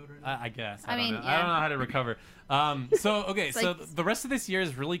RPG mode right now? I guess. I mean, don't know. yeah. I don't know how to recover. So okay, so like- the rest of this year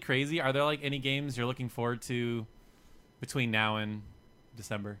is really crazy. Are there like any games you're looking forward to between now and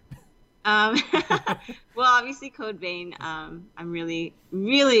December? Well, obviously Code Vein. I'm really,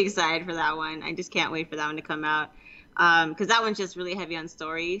 really excited for that one. I just can't wait for that one to come out. Because that one's just really heavy on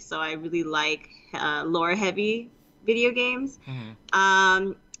story. So I really like lore-heavy video games.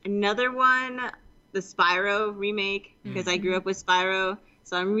 Mm-hmm. Another one, the Spyro remake, because I grew up with Spyro.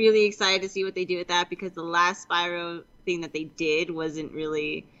 So I'm really excited to see what they do with that, because the last Spyro thing that they did wasn't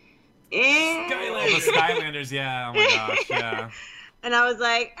really... The Skylanders, yeah. Oh my gosh, yeah. And I was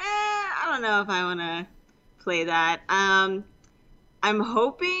like, I don't know if I want to play that. I'm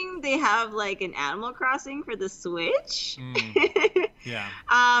hoping they have like an Animal Crossing for the Switch. Yeah.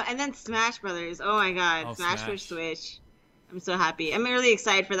 And then Smash Brothers. Oh my God, Oh, Smash for Smash. Switch. I'm so happy. I'm really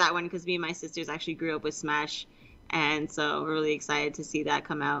excited for that one because me and my sisters actually grew up with Smash, and so we're really excited to see that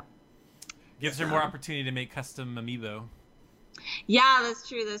come out. Gives her more opportunity to make custom amiibo. Yeah, that's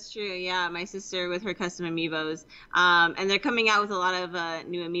true. That's true. Yeah, my sister with her custom amiibos, and they're coming out with a lot of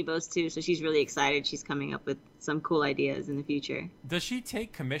new amiibos too. So she's really excited. She's coming up with some cool ideas in the future. Does she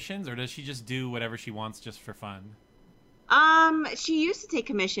take commissions, or does she just do whatever she wants just for fun? She used to take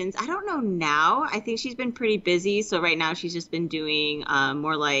commissions. I don't know now. I think she's been pretty busy. So right now she's just been doing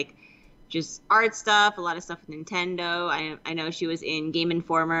more like just art stuff, a lot of stuff with Nintendo. I know she was in Game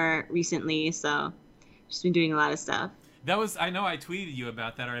Informer recently, so she's been doing a lot of stuff. I know I tweeted you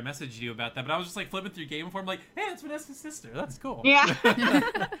about that, or I messaged you about that, but I was just like flipping through Game Inform, like, hey, it's Vanessa's sister. That's cool. Yeah.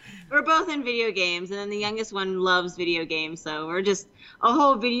 We're both in video games, and then the youngest one loves video games, so we're just a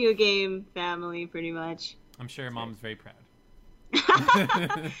whole video game family, pretty much. I'm sure your mom's very proud.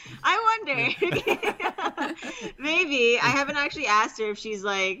 I wonder. Maybe. I haven't actually asked her if she's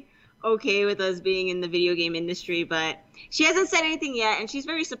like okay with us being in the video game industry, but she hasn't said anything yet, and she's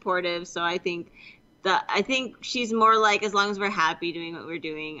very supportive, so I think she's more like, as long as we're happy doing what we're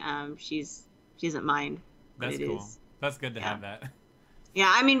doing, she doesn't mind. That's it cool. is. That's good to have that.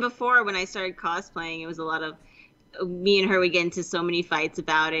 Yeah, I mean, before when I started cosplaying, it was a lot of me and her would get into so many fights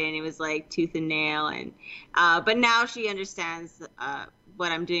about it, and it was like tooth and nail. And but now she understands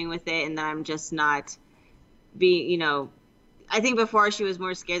what I'm doing with it, and that I'm just not being, I think before she was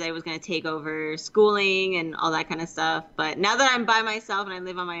more scared that I was going to take over schooling and all that kind of stuff. But now that I'm by myself and I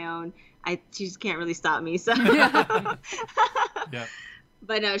live on my own, she just can't really stop me. So. Yeah.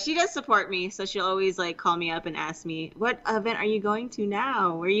 But no, she does support me, so she'll always like call me up and ask me, "What event are you going to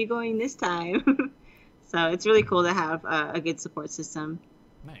now? Where are you going this time?" So it's really cool to have a good support system.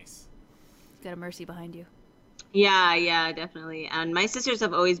 Nice. Got a Mercy behind you. Yeah, definitely. And my sisters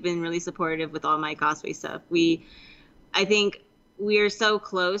have always been really supportive with all my cosplay stuff. I think we're so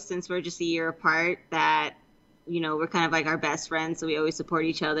close since we're just a year apart that, we're kind of like our best friends. So we always support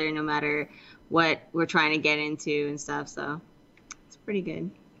each other no matter what we're trying to get into and stuff. So it's pretty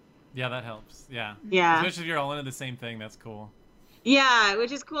good. Yeah, that helps. Yeah. Yeah. Especially if you're all into the same thing. That's cool. Yeah,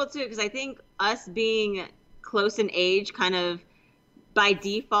 which is cool too, because I think us being close in age kind of by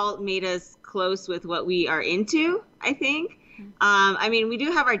default made us close with what we are into, I think. I mean, we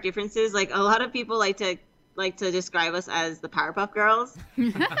do have our differences. Like, a lot of people like to describe us as the Powerpuff Girls,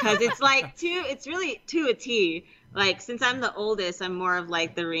 because it's really to a T. Like, since I'm the oldest, I'm more of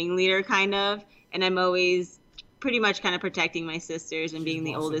like the ringleader kind of, and I'm always pretty much kind of protecting my sisters and being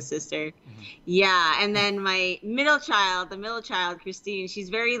the oldest sister. Mm-hmm. Yeah, and then my the middle child, Christine, she's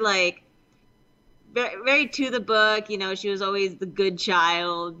very like very to the book. She was always the good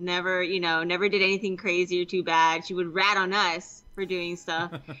child, never did anything crazy or too bad. She would rat on us for doing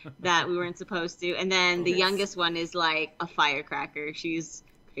stuff that we weren't supposed to. And then the youngest one is like a firecracker. She's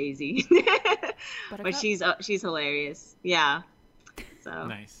crazy. But Buttercup? she's hilarious. Yeah. So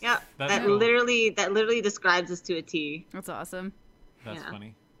Nice. yeah, That's that cool. literally describes us to a T. That's awesome. That's Yeah.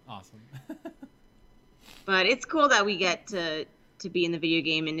 funny. Awesome. But it's cool that we get to be in the video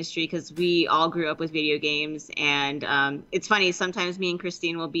game industry because we all grew up with video games, and it's funny. Sometimes me and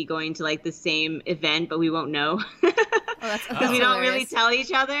Christine will be going to like the same event, but we won't know That's because we don't really hilarious. tell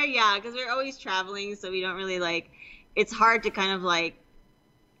each other. Yeah, because we're always traveling, so we don't really like. It's hard to kind of like,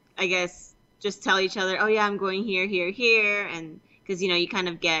 I guess, just tell each other, oh yeah, I'm going here, here, here, and because you kind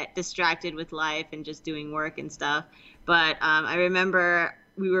of get distracted with life and just doing work and stuff. But I remember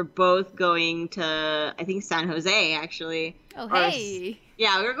we were both going to, I think, San Jose, actually. Oh, Or hey.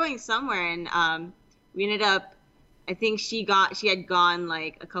 Yeah, we were going somewhere, and we ended up, I think she had gone,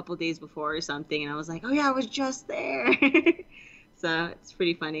 like, a couple days before or something, and I was like, oh, yeah, I was just there. So it's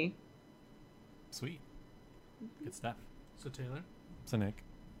pretty funny. Sweet. Good stuff. So Taylor, So Nick.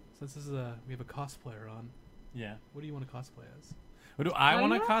 since this is we have a cosplayer on, Yeah. what do you want to cosplay as? What do I Oh,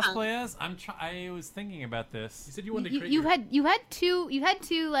 want to yeah. cosplay as? I was thinking about You this. said you wanted to You, create. you had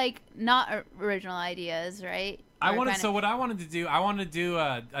two like not original ideas, right? I Or wanted. kinda- So what I wanted to do, I wanted to do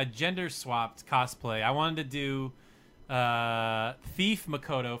a gender swapped cosplay. I wanted to do Thief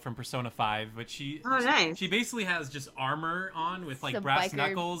Makoto from Persona 5, but she Oh, nice. she basically has just armor on with like The brass biker-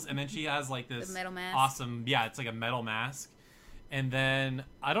 knuckles, and then she has like this metal mask. awesome, yeah, it's like a metal mask. And then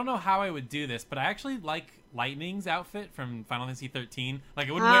I don't know how I would do this, but I actually like Lightning's outfit from Final Fantasy 13. Like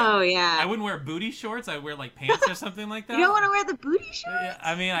I wouldn't Oh, wear yeah. I wouldn't wear booty shorts. I'd wear like pants or something like that. You don't want to wear the booty shorts? Yeah,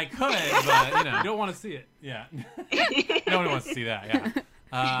 I mean, I could, but you know, You don't want to see it. yeah. No one wants to see that,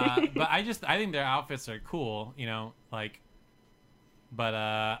 yeah. But I think their outfits are cool, like. But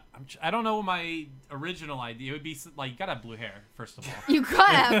I don't know what my original idea would be. Like, you gotta have blue hair, first of all. You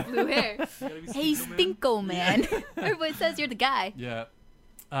gotta have blue hair. You gotta be Hey, Stinko Man. Spinko man. Everybody says you're the guy. Yeah.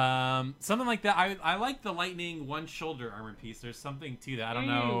 Something like that. I like the lightning one shoulder armor piece. There's something to that. I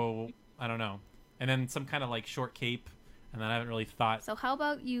don't know. And then some kind of like short cape. And then I haven't really thought. So how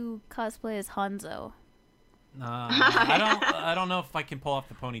about you cosplay as Hanzo? I don't know if I can pull off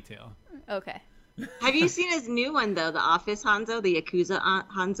the ponytail. Okay. Have you seen his new one, though? The Office Hanzo, the Yakuza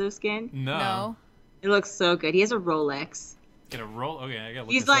Hanzo skin? No. It looks so good. He has a Rolex. Get a roll. Okay, I gotta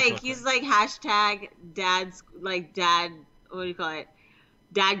look He's this up real like quick. hashtag dad's dad. What do you call it?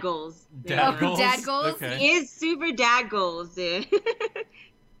 Dad goals. Dad Oh, goals. dad goals? Okay. He is super dad goals, dude.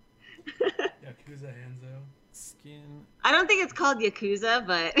 Yakuza Hanzo. Skin. I don't think it's called Yakuza,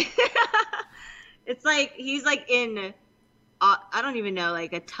 but it's like he's like in. I don't even know,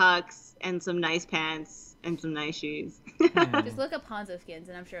 like a tux and some nice pants and some nice shoes. Just look up Hanzo skins,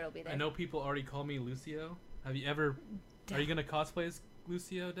 and I'm sure it'll be there. I know people already call me Lucio. Have you ever? Are you gonna cosplay as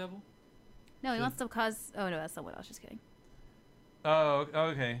Lucio Devil? No, he wants to cause. Oh no, that's someone else. Just kidding. Oh,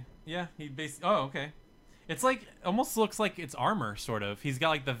 okay. Yeah, he basically. Oh, okay. It's like almost looks like it's armor, sort of. He's got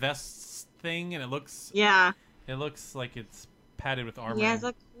like the vest thing, and it looks Yeah. like it's padded with armor. He has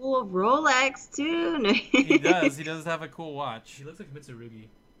a cool Rolex too. He does. He does have a cool watch. He looks like Mitsurugi.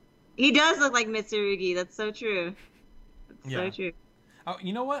 He does look like Mitsurugi. That's so true. That's so Yeah. true. Oh,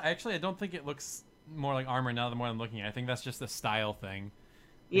 you know what? Actually, I don't think it looks more like armor now the more I'm looking at it. I think that's just a style thing. Like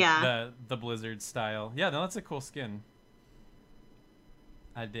Yeah. The Blizzard style. Yeah, no, that's a cool skin.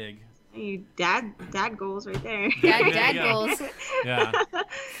 I dig. You dad goals right there. Dad, There you go. goals. Yeah.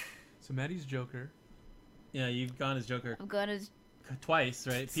 So Maddie's Joker. Yeah, you've gone as Joker I'm going to. twice,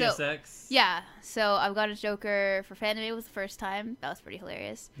 right? So- PSX. Yeah, so I've got a Joker for Fanime was the first time. That was pretty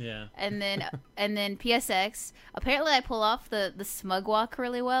hilarious. Yeah. And then PSX. Apparently, I pull off the smug walk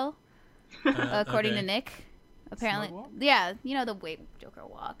really well, according to Okay. Nick. Apparently, Smug walk? yeah, you know the way Joker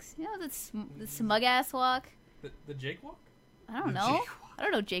walks. You know the smug ass walk. The Jake walk? I don't The know. Jake I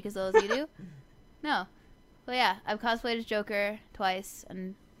don't know Jake as well as you do. No, but yeah, I've cosplayed as Joker twice,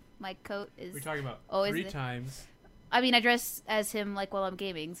 and my coat is. We're talking about always 3 the- times. I mean, I dress as him like while I'm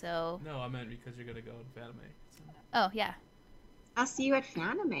gaming. So. No, I meant because you're gonna go in anime. So. Oh yeah. I'll see you at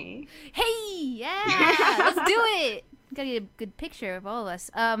Fanime. Hey, yeah, let's do it. Gotta get a good picture of all of us.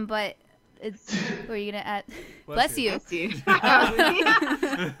 But it's, who are you gonna add? Bless you. Bless you.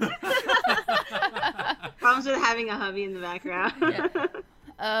 Problems with having a hubby in the background.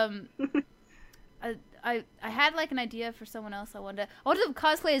 I had like an idea for someone else. I wanted to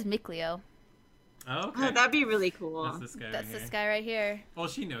cosplay as Mikleo. Oh, okay. Oh, that'd be really cool. That's this guy That's right this here. guy right here. Well,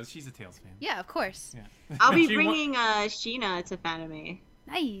 she knows. She's a Tails fan. Yeah, of course. Yeah. I'll be She wa- bringing Sheena to Fanime.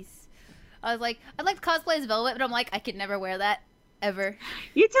 Nice. I was like, I'd like to cosplay as Velvet, but I'm like, I could never wear that ever.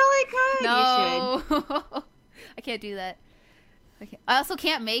 You totally could. You should. No, I can't do that. Okay. I also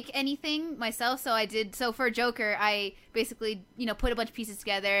can't make anything myself, so for Joker, I basically, put a bunch of pieces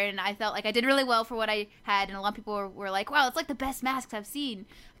together, and I felt like I did really well for what I had, and a lot of people were like, wow, it's like the best masks I've seen.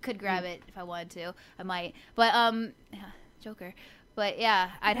 I could grab it if I wanted to. I might. But, Joker. But,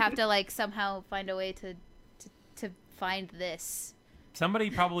 yeah, I'd have to, like, somehow find a way to find this. Somebody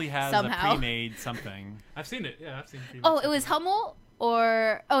probably has Somehow. a pre-made something. I've seen it. Yeah, I've seen it. Oh, it was Hummel,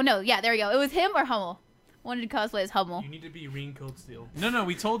 or... Oh, no, yeah, there we go. It was him or Hummel. Wanted to cosplay as Hummel. You need to be Reen Cold Steel. No,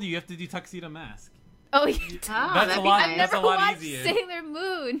 we told you have to do tuxedo mask. Oh, That's that'd a be lot. nice. That's a never lot watched easier. Sailor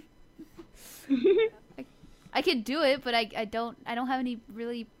Moon. I could do it, but I don't have any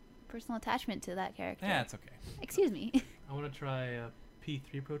really personal attachment to that character. Yeah, it's okay. Excuse me. I want to try a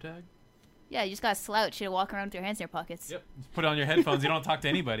P3 Pro Tag. Yeah, you just gotta slouch and walk around with your hands in your pockets. Yep. Just put on your headphones. You don't talk to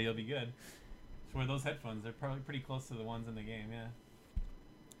anybody. You'll be good. Just wear those headphones. They're probably pretty close to the ones in the game. Yeah.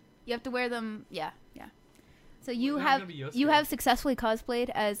 You have to wear them. Yeah. So you Well, now I'm have gonna be you Yosuke. have successfully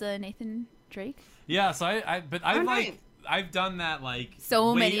cosplayed as Nathan Drake Yeah. So I've nice. I've done that like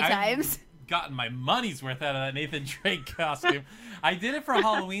so many I've times. gotten my money's worth out of that Nathan Drake costume. I did it for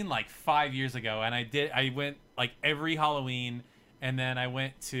Halloween like 5 years ago, and I went like every Halloween, and then I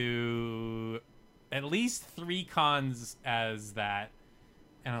went to at least 3 cons as that,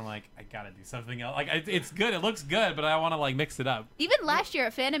 and I'm like, I gotta do something else. Like it's good, it looks good, but I want to like mix it up. Even last year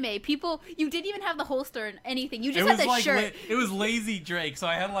at Fanime, you didn't even have the holster and anything. You just It had was the like shirt. it was lazy Drake, so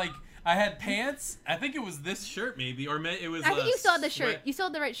I had pants. I think it was this shirt maybe, or it was. I think you saw the sweat- shirt. You saw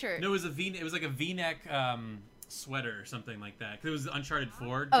the right shirt. No, it was It was like a V-neck sweater or something like that. 'Cause it was Uncharted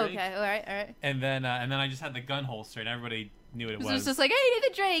 4. Oh, Drake. okay, all right. And then I just had the gun holster, and everybody knew what it It was. was just like, hey,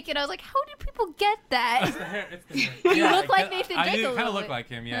 Nathan Drake, and I was like, how did people get that? It's the hair. It's the hair. You look like Nathan I Drake knew a it kind little of looked bit. like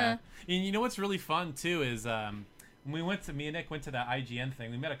him, yeah. And you know what's really fun too is when me and Nick went to that IGN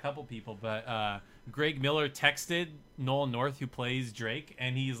thing. We met a couple people, but Greg Miller texted Noel North, who plays Drake,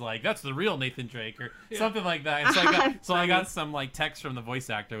 and he's like, "That's the real Nathan Drake," or something like that. And so I got some like text from the voice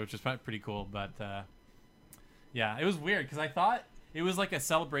actor, which was pretty cool. But yeah, it was weird because I thought it was like a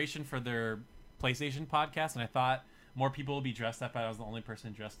celebration for their PlayStation podcast, and I thought more people would be dressed up. I was the only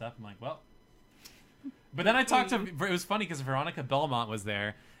person dressed up. I'm like, well. But then I talked to. It was funny because Veronica Belmont was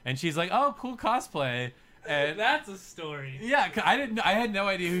there, and she's like, "Oh, cool cosplay." And That's a story. yeah, 'cause I had no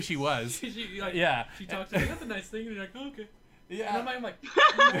idea who she was. She, like, Yeah. She talked to me. That's a nice thing. And you're like, oh, okay. Yeah. And I'm like,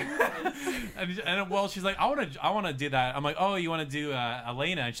 and well, she's like, I want to do that. I'm like, oh, you want to do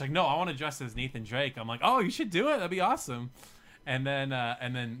Elena? And she's like, no, I want to dress as Nathan Drake. I'm like, oh, you should do it. That'd be awesome. And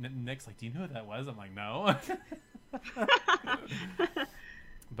then Nick's like, do you know who that was? I'm like, no.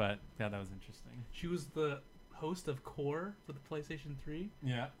 But yeah, that was interesting. she was the host of Core for the PlayStation 3.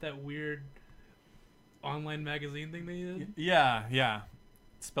 Yeah. That weird online magazine thing they did. Yeah.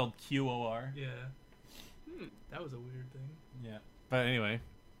 It's spelled QOR. Yeah. That was a weird thing. Yeah. But anyway,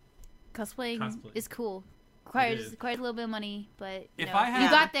 Cosplaying Cosplay. is cool. It is. Requires a little bit of money, but If you I had- you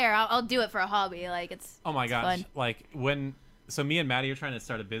got there. I'll do it for a hobby. Like it's. oh my it's gosh, fun. like so me and Maddie are trying to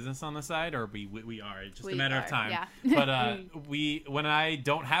start a business on the side, or we are. It's just We a matter are, of time. yeah. But when I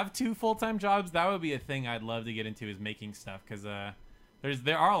don't have 2 full-time jobs, that would be a thing I'd love to get into, is making stuff, because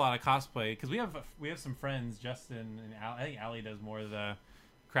there are a lot of cosplay, because we have some friends, Justin and I think Ali does more of the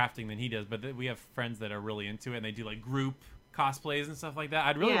crafting than he does, but we have friends that are really into it, and they do like group cosplays and stuff like that.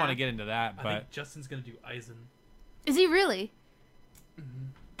 I'd really Yeah. want to get into that, I but think Justin's gonna do Eisen. Is he really?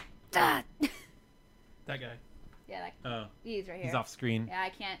 Ah. That guy. Yeah, oh, he's right here. he's off screen. Yeah, I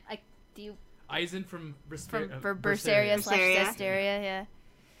can't. Do you Eisen from for Berseria / Berseria. Zestiria? Yeah.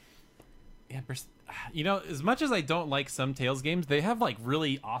 Yeah, you know, as much as I don't like some Tales games, they have like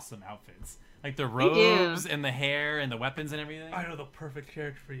really awesome outfits, like the do. robes and the hair and the weapons and everything. I know the perfect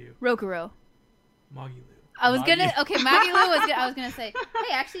character for you, Rokuro. Magilu. I was gonna. Magi- Okay, Magilu I was gonna say.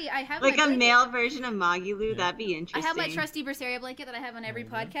 Hey, actually, I have Like my a blanket. male version of Magilu, Yeah. that'd be I interesting. have my trusty Berseria blanket that I have on every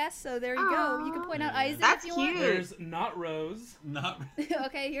There you go. podcast. So there you go. You can point out Yeah. Eisen That's if you want. cute. There's not Rose. Not.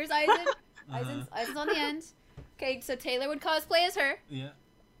 Okay, here's Eisen. Eisen's on the end. Okay, so Taylor would cosplay as her, Yeah.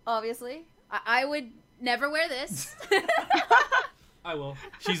 obviously. I would never wear this. I will.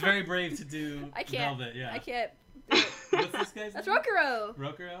 She's very brave to do I can't. Velvet. Yeah. I can't. Do it. What's this guy's That's name? Rokuro.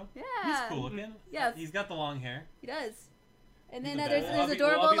 Rokuro. Yeah. He's cool looking. Yes. He's got the long hair. He does. And then He's a there's bad-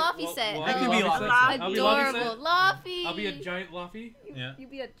 adorable Laffy set. I can be Laffy. I'll be Laffy Adorable set. Laffy. I'll be a giant Laffy. Yeah. You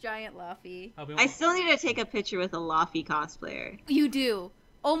be a giant Laffy. I'll be I still need to take a picture with a Laffy cosplayer. You do.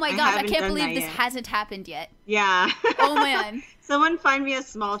 Oh my I gosh, I haven't can't done believe that this yet. hasn't happened yet. Yeah. Oh man. Someone find me a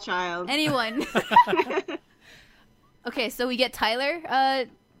small child. Anyone. Okay, so we get Tyler,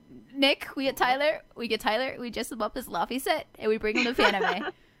 Nick, we get Tyler, we dress him up as Laffy set, and we bring him to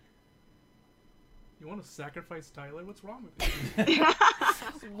Fanime. You want to sacrifice Tyler? What's wrong with you?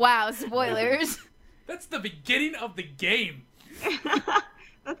 Wow, spoilers. That's the beginning of the game.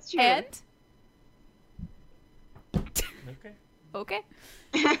 That's true. And? Okay. Okay.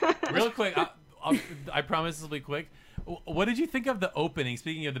 Real quick, I promise this will be quick. What did you think of the opening?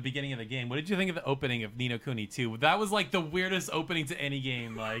 Speaking of the beginning of the game, what did you think of the opening of Ni no Kuni 2? That was like the weirdest opening to any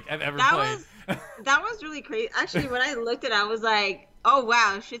game like I've ever played. That was really crazy. Actually, when I looked at it, I was like, oh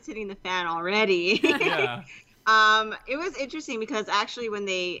wow, shit's hitting the fan already. Yeah. It was interesting because actually when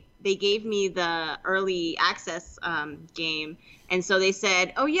they gave me the early access game, and so they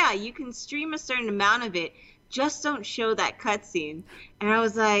said, oh yeah, you can stream a certain amount of it, just don't show that cutscene. And I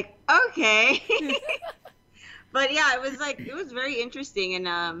was like, okay. But yeah, it was very interesting,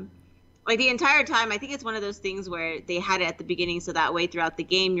 and like the entire time, I think it's one of those things where they had it at the beginning, so that way throughout the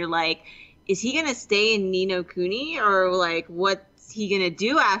game, you're like, is he gonna stay in Ni no Kuni, or like what's he gonna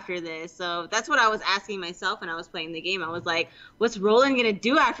do after this? So that's what I was asking myself when I was playing the game. I was like, what's Roland gonna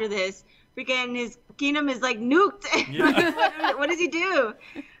do after this? Freaking his kingdom is like nuked. Yeah. what does he do?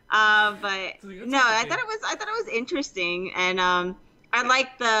 But no, I thought it was interesting, and I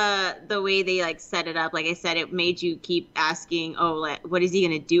like the way they like set it up. Like I said, it made you keep asking, oh, like, what is he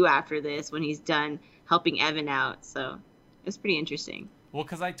gonna do after this when he's done helping Evan out? So it's pretty interesting. Well,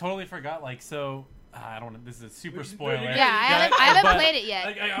 because I totally forgot. Like, so I don't know. This is a super spoiler. Yeah, I haven't played it yet.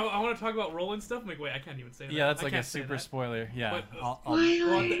 Like, I want to talk about Roland stuff. I'm like, wait, I can't even say that. Yeah, that's like a super spoiler. Yeah. But,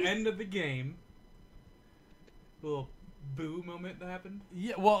 well, at the end of the game, little boo moment that happened.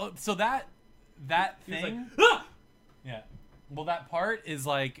 Yeah. Well, so that thing. Like, ah! Yeah. Well, that part is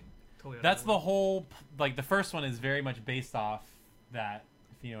like, Totally that's the whole, like, the first one is very much based off that,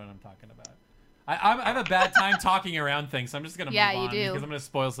 if you know what I'm talking about. I have a bad time talking around things, so I'm just going to move on. You do. Because I'm going to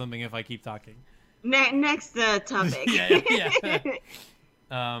spoil something if I keep talking. Next topic.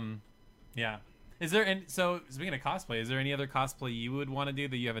 Yeah. Is there, so speaking of cosplay, is there any other cosplay you would want to do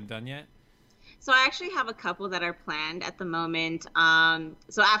that you haven't done yet? So I actually have a couple that are planned at the moment.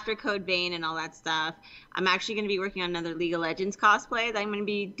 So after Code Vein and all that stuff, I'm actually going to be working on another League of Legends cosplay that I'm going to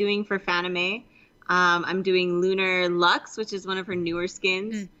be doing for Fanime. I'm doing Lunar Lux, which is one of her newer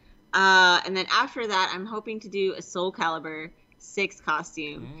skins. And then after that, I'm hoping to do a Soul Calibur 6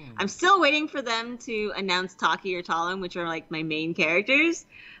 costume. I'm still waiting for them to announce Taki or Talon, which are like my main characters.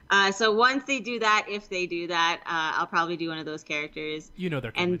 So once they do that, if they do that, I'll probably do one of those characters. You know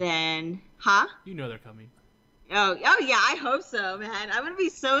they're coming. And then, You know they're coming. Oh yeah, I hope so, man. I'm gonna be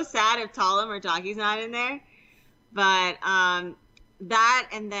so sad if Talon or Taki's not in there. But that,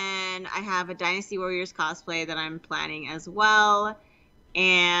 and then I have a Dynasty Warriors cosplay that I'm planning as well.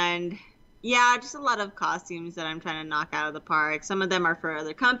 And yeah, just a lot of costumes that I'm trying to knock out of the park. Some of them are for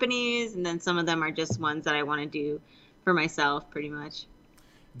other companies, and then some of them are just ones that I want to do for myself, pretty much.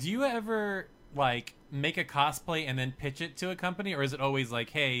 Do you ever, like, make a cosplay and then pitch it to a company? Or is it always like,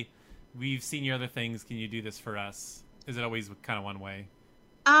 hey, we've seen your other things, can you do this for us? Is it always kind of one way?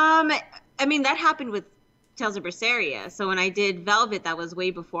 I mean, that happened with Tales of Berseria. So when I did Velvet, that was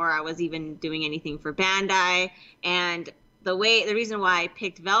way before I was even doing anything for Bandai. And the reason why I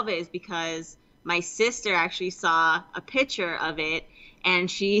picked Velvet is because my sister actually saw a picture of it,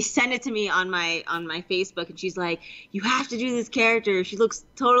 and she sent it to me on my Facebook, and she's like, you have to do this character. She looks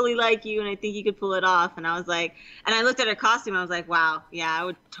totally like you, and I think you could pull it off. And I was like, and I looked at her costume, I was like, wow, yeah, I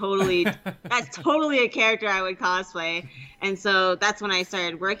would totally, that's totally a character I would cosplay. And so that's when I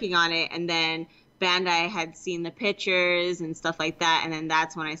started working on it. And then Bandai had seen the pictures and stuff like that. And then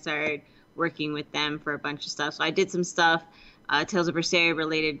that's when I started working with them for a bunch of stuff. So I did some stuff, Tales of Berseria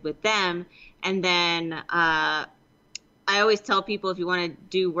related with them. And then, I always tell people if you want to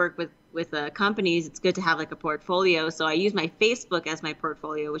do work with companies, it's good to have like a portfolio. So I use my Facebook as my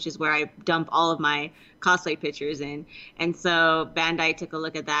portfolio, which is where I dump all of my cosplay pictures in. And so Bandai took a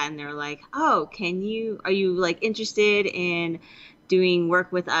look at that, and they were like, oh, are you like interested in doing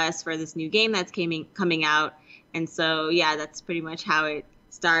work with us for this new game that's coming out? And so, yeah, that's pretty much how it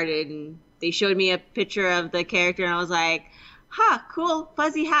started. And they showed me a picture of the character, and I was like, cool,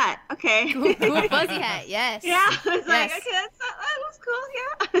 fuzzy hat. Okay. Cool fuzzy hat, yes. Yeah, I was like, okay, that looks cool,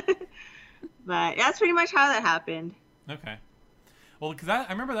 yeah. But that's pretty much how that happened. Okay. Well, because I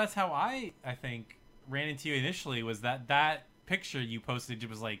remember that's how I think, ran into you initially, was that picture you posted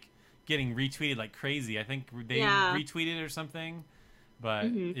was, like, getting retweeted like crazy. I think they retweeted it or something. But,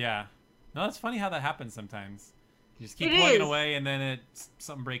 yeah. No, it's funny how that happens sometimes. You just keep plugging away, and then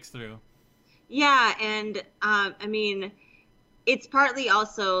something breaks through. Yeah, and, I mean, it's partly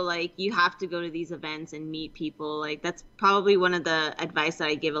also like you have to go to these events and meet people. Like that's probably one of the advice that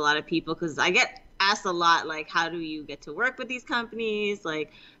I give a lot of people, because I get asked a lot, like, how do you get to work with these companies?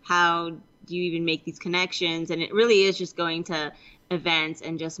 Like, how do you even make these connections? And it really is just going to events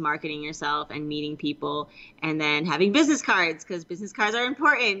and just marketing yourself and meeting people, and then having business cards, because business cards are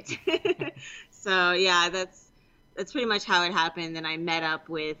important. So yeah, that's pretty much how it happened. Then I met up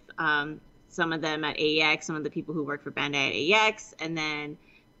with some of them at AEX, some of the people who work for Bandai at AEX, and then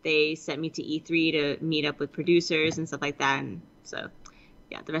they sent me to E3 to meet up with producers and stuff like that. And so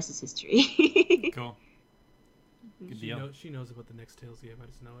yeah, the rest is history. Cool. Good deal. She knows about the next Tales game. I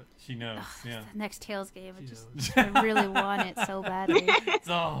just know it. She knows. Yeah. The next Tales game. She I really want it so badly. It's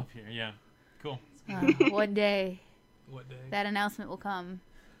all up here. Yeah. Cool. One day. What day? That announcement will come,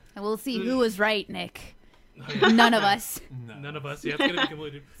 and we'll see who was right, Nick. Oh, yeah. None of us. No. None of us. Yeah, it's gonna be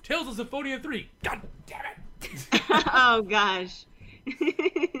completely. Tales of Symphonia 3. God damn it. Oh gosh.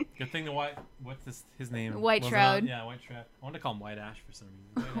 Good thing the white. What's his name? White Wasn't Shroud. on- Yeah, White Shroud. I wanted to call him White Ash for some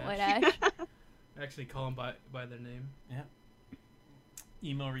reason. What Ash? Actually, call them by their name. Yeah.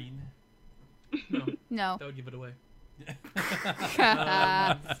 Emorine. No, No. that would give it away.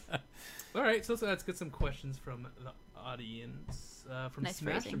 Nice All right, so let's get some questions from the audience. From phrasing.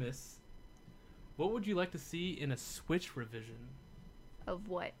 Smashimus. What would you like to see in a Switch revision? Of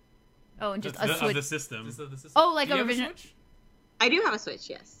what? Oh, and just Of a Switch. the system. Just of the system. Oh, like Do a you have revision- Switch? I do have a Switch,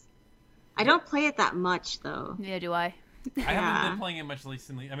 yes. I don't play it that much though. Yeah, do I? I haven't Yeah. been playing it much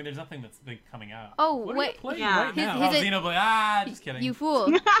recently. I mean, there's nothing that's been coming out. Oh, What are you wait. playing Yeah. right His- now? his- Xenoblade. Just kidding. You fool.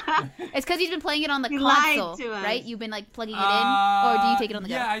 It's because he's been playing it on the He lied console, to us. right? You've been like plugging it in, or do you take it on the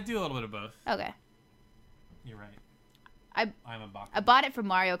go? Yeah, I do a little bit of both. Okay. You're right. I'm a box. I bought it for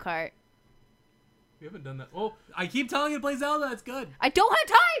Mario Kart. We haven't done that. Oh, I keep telling you to play Zelda. It's good. I don't have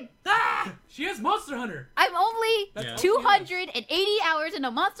time. ah! She has Monster Hunter. I'm only Yeah. 280 hours into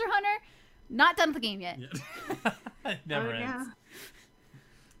Monster Hunter. Not done with the game yet. Yeah. It never Oh, yeah. ends.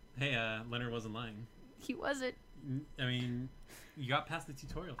 Hey, Leonard wasn't lying. He wasn't. I mean, you got past the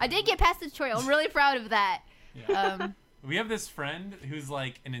tutorial. I did get past the tutorial. I'm really proud of that. Yeah. We have this friend who's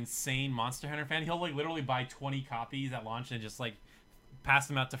like an insane Monster Hunter fan. He'll like literally buy 20 copies at launch and just like pass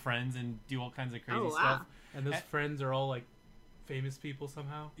them out to friends and do all kinds of crazy Oh, wow. stuff. And those friends are all like famous people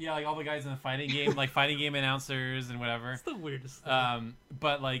somehow. Yeah, like all the guys in the fighting game, like fighting game announcers and whatever. It's the weirdest thing.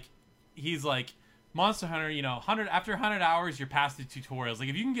 But like, he's like, Monster Hunter, you know, after 100 hours, you're past the tutorials. Like,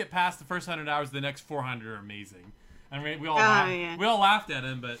 if you can get past the first 100 hours, the next 400 are amazing. I mean, we all yeah. we all laughed at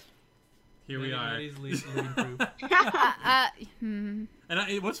him, but here we are. Maddie's leading proof. And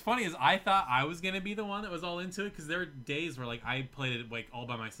what's funny is I thought I was gonna be the one that was all into it, because there were days where like I played it like all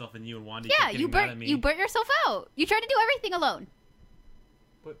by myself, and you and Wandy Yeah, kept you getting mad at me. burnt yourself out. You tried to do everything alone.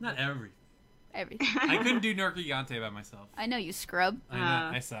 But Not everything. Everything. I couldn't do Nerka Yante by myself. I know you scrub. I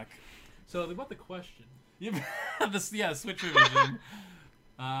know, I suck. So about the question. Yeah, Switch revision.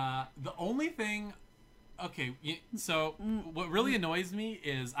 The only thing, okay, so what really annoys me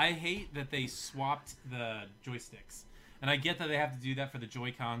is I hate that they swapped the joysticks, and I get that they have to do that for the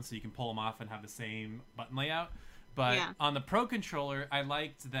Joy-Cons so you can pull them off and have the same button layout. But Yeah. on the Pro Controller, I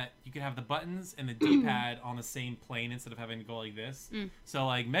liked that you could have the buttons and the D-pad on the same plane instead of having to go like this. So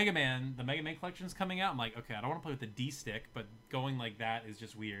like Mega Man, the Mega Man collection's coming out. I'm like, okay, I don't want to play with the D-stick, but going like that is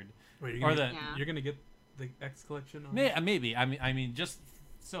just weird. Wait, Or the you're gonna get the X collection on maybe. I mean, just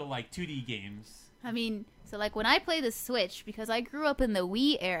so like 2D games. I mean, so like when I play the Switch, because I grew up in the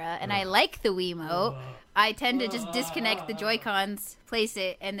Wii era and I like the Wiimote, I tend to just disconnect the Joy-Cons, place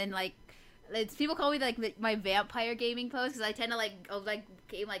it, and then like people call me like my vampire gaming pose, because I tend to like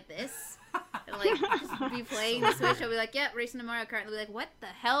game like this and like just be playing the Switch. I'll be like, yeah, racing to Mario Kart, and they'll be like, what the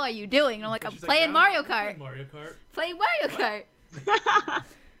hell are you doing? And I'm like, I'm She's like, playing "Oh, Mario I'm playing Kart. Mario Kart. Playing Mario Kart.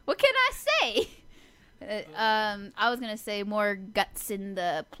 What can I say? I was gonna say more guts in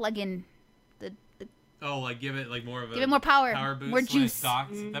the plug-in. Oh, like give it like more of a Give it more power, boost more when it's juice.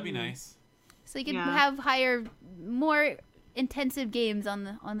 docked. That'd be nice. So you can Yeah. have more intensive games on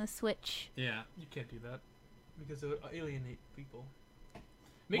the Switch. Yeah. You can't do that because it would alienate people.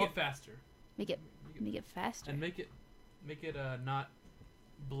 Make Well- it faster Make it faster. and make it not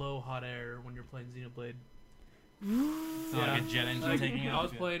blow hot air when you're playing Xenoblade. So like a jet engine Like, taking I off.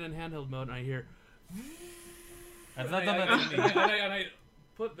 was playing in handheld mode and I hear. That's and not I, that to me. and I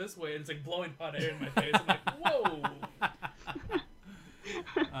put this way and it's like blowing hot air in my face. I'm like, whoa.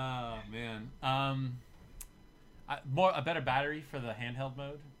 Oh man. A better battery for the handheld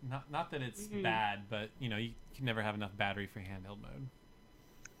mode. Not that it's bad, but you know you can never have enough battery for handheld mode.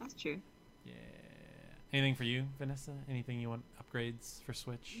 That's true. Yeah. Anything for you, Vanessa? Anything you want upgrades for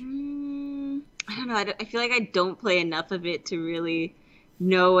Switch? I don't know. I feel like I don't play enough of it to really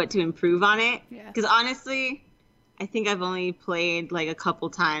know what to improve on it. Yeah. Because honestly, I think I've only played like a couple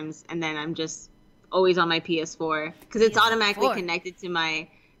times, and then I'm just always on my PS4 because it's automatically PS4. connected to my.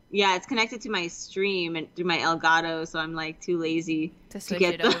 Yeah, it's connected to my stream and through my Elgato, so I'm like too lazy To switch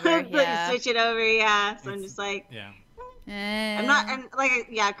get it the over, yeah. switch it over. Yeah, so I'm just like, Yeah. I'm not, and like,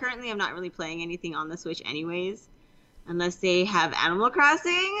 yeah, currently I'm not really playing anything on the Switch, anyways, unless they have Animal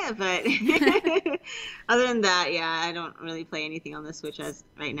Crossing. But other than that, yeah, I don't really play anything on the Switch as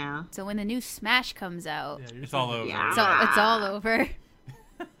right now. So when the new Smash comes out, It's all over. Yeah. so it's all over.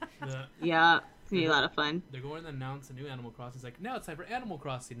 Yeah, it's gonna be a lot of fun. They're going to announce a new Animal Crossing. It's like, now it's time for Animal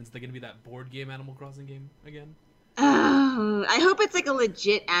Crossing. Is there going to be that board game Animal Crossing game again? Oh, I hope it's like a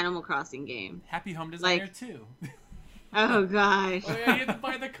legit Animal Crossing game. Happy Home Designer Like- 2. Oh gosh. Oh yeah, you had to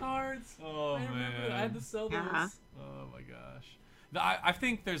buy the cards. Oh, I remember man. I had to sell those. Yeah. Oh my gosh. I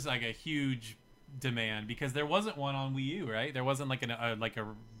think there's like a huge demand because there wasn't one on Wii U, right? There wasn't like a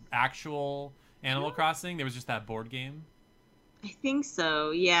actual Animal Crossing. There was just that board game. I think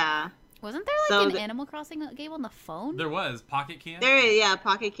so. Yeah. Wasn't there So like an the- Animal Crossing game on the phone? There was Pocket Camp. Yeah,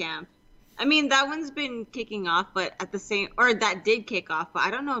 Pocket Camp. I mean, that one's been kicking off, but at the same, or that did kick off, but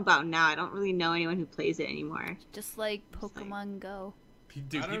I don't know about now. I don't really know anyone who plays it anymore. Just like Pokemon Go.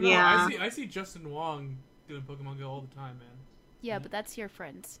 Dude, I don't people- know. Yeah. I see Justin Wong doing Pokemon Go all the time, man. Yeah, but that's your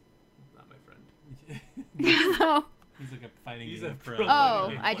friends. Not my friend. Oh, He's like a fighting He's game a pro. pro. oh,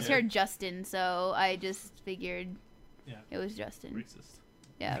 Yeah. I just heard Justin, so I just figured Yeah. it was Justin. Racist.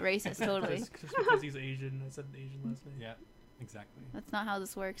 Yeah, racist, totally. Just because he's Asian, I said Asian last name. Yeah, exactly. That's not how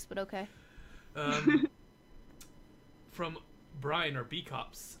this works, but okay. From Brian or B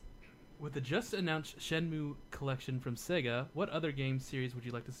Cops, with the just announced Shenmue collection from Sega, what other game series would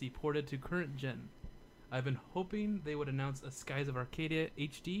you like to see ported to current gen? I've been hoping they would announce a Skies of Arcadia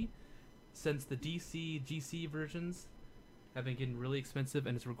HD, since the DC GC versions have been getting really expensive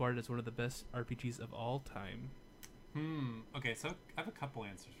and is regarded as one of the best RPGs of all time. Okay, so I have a couple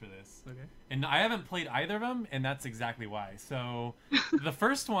answers for this. Okay. And I haven't played either of them, and that's exactly why. So, the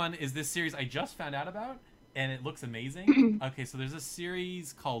first one is this series I just found out about, and it looks amazing. Okay, so there's a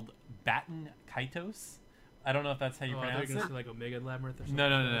series called Batten Kaitos. I don't know if that's how you They're pronounce gonna it. say like Omega Labyrinth or something.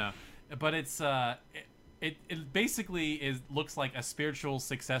 No. But it's it basically looks like a spiritual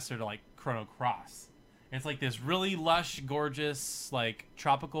successor to like Chrono Cross. It's like this really lush, gorgeous, like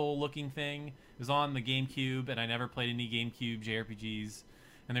tropical looking thing. It was on the GameCube, and I never played any GameCube JRPGs.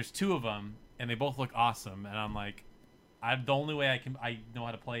 And there's two of them, and they both look awesome. And I'm like, the only way I know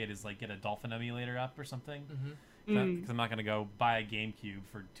how to play it is like get a Dolphin emulator up or something. Because I'm not gonna go buy a GameCube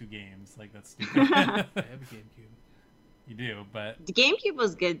for 2 games. Like that's stupid. I have a GameCube. You do, but The GameCube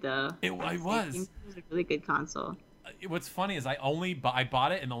was good though. it was. GameCube was a really good console. What's funny is I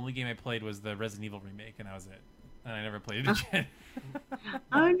bought it, and the only game I played was the Resident Evil remake, and that was it. And I never played it again.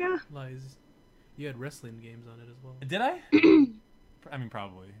 Oh no. Lies. You had wrestling games on it as well. Did I? I mean,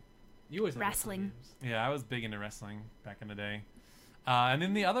 probably. You always had Wrestling. games. Yeah, I was big into wrestling back in the day. And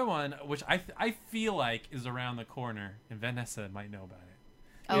then the other one, which I feel like is around the corner, and Vanessa might know about it.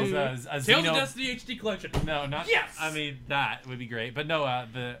 Oh, Is, Tales Xeno... of Destiny HD collection. No, not. Yes! I mean, that would be great. But no,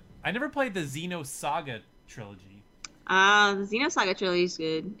 I never played the Xeno Saga trilogy. The Xenosaga trilogy is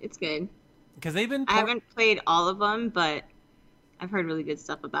good. It's good. Because they've been. I haven't played all of them, but I've heard really good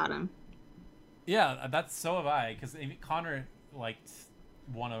stuff about them. Yeah, that's so have I. Because Connor liked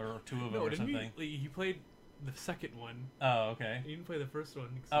 1 or 2 of them No, or didn't something. you played the second one. Oh, okay. You didn't play the first one.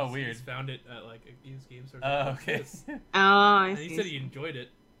 'Cause Oh, he's weird. found it at like a used game store. Oh, okay. Yes. Oh, I And he see. said he enjoyed it,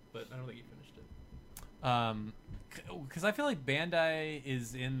 but I don't think he finished it. Because I feel like Bandai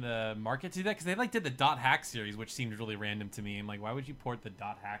is in the market to do that. Because they like did the Dot Hack series, which seemed really random to me. I'm like, why would you port the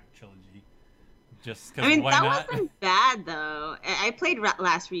Dot Hack trilogy? Just because I mean, why that not? wasn't bad though. I played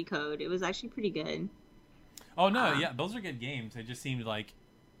Last Recode. It was actually pretty good. Oh no, yeah, those are good games. It just seemed like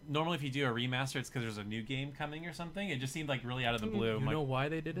normally if you do a remaster, it's because there's a new game coming or something. It just seemed like really out of the blue. You I'm know like, why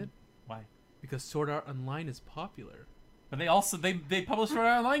they did it? why? Because Sword Art Online is popular. But they also they publish Sword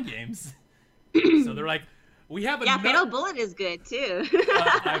Art Online games. So they're like, we have Yeah, enough. Fatal Bullet is good too.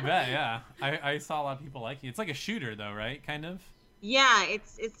 I bet, yeah. I saw a lot of people liking it. It's like a shooter though, right? Kind of. Yeah,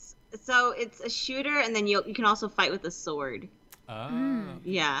 it's a shooter, and then you can also fight with a sword. Oh.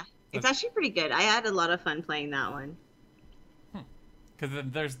 Yeah, it's actually pretty good. I had a lot of fun playing that one. Because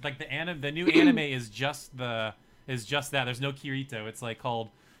there's like the new anime is just that. There's no Kirito. It's like called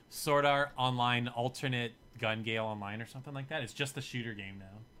Sword Art Online Alternate Gun Gale Online or something like that. It's just the shooter game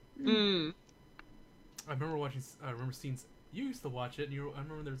now. I remember seeing. You used to watch it, and I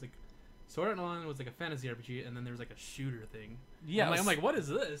remember there was like Sword Art Online was like a fantasy RPG, and then there was like a shooter thing. Yeah, I'm like, what is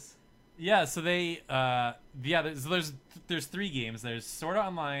this? Yeah, so they there's 3 games. There's Sword Art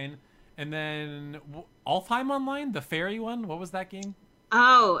Online, and then Alfheim Online, the fairy one. What was that game?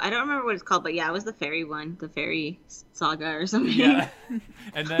 Oh, I don't remember what it's called, but yeah, it was the fairy one, the fairy saga or something. Yeah.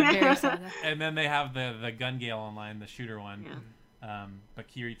 and Fairy saga. then they have the Gun Gale online, the shooter one. Yeah. But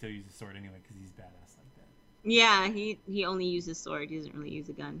Kirito uses sword anyway because he's badass like that. Yeah, he only uses sword. He doesn't really use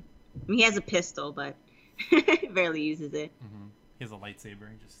a gun. I mean, he has a pistol, but barely uses it. Mm-hmm. He has a lightsaber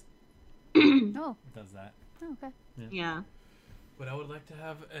and just Oh. does that. Oh, okay. Yeah. But I would like to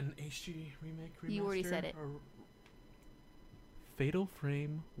have an HD remake, remaster. You already said it. Or Fatal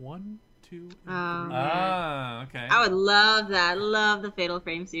Frame 1, 2, and 3. Ah, okay. I would love that. Love the Fatal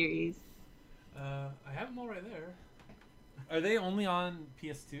Frame series. I have them all right there. Are they only on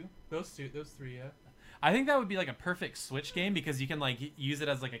PS2? Those three, yeah. I think that would be like a perfect Switch game because you can like use it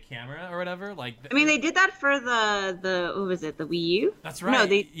as like a camera or whatever. Like I mean, they did that for the what was it, the Wii U? That's right. No,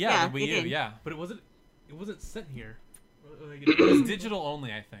 the Wii they U, did. yeah. But it wasn't sent here. Like, It was digital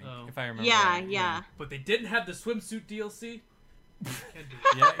only, I think, Oh. if I remember. Yeah, right. yeah. But they didn't have the swimsuit DLC. Can't do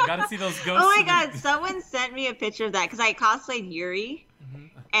it. Yeah, you gotta see those ghosts. Oh my in the- god, someone sent me a picture of that because I cosplayed Yuri,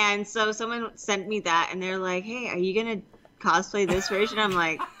 and so someone sent me that, and they're like, "Hey, are you gonna cosplay this version?" I'm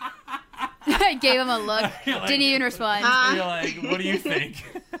like, I gave him a look. You're like- Didn't even respond. And you're like, what do you think?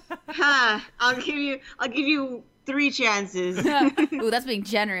 "Huh, I'll give you 3 chances." Ooh, that's being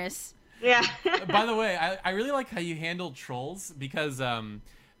generous. Yeah. By the way, I really like how you handled trolls because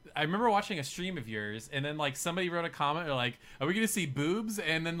I remember watching a stream of yours, and then like somebody wrote a comment, or like, "Are we gonna see boobs?"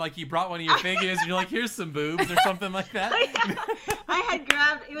 And then like you brought one of your figures, and you're like, "Here's some boobs," or something like that. I had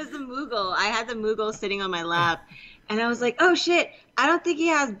grabbed, it was the Moogle. I had the Moogle sitting on my lap, and I was like, "Oh shit, I don't think he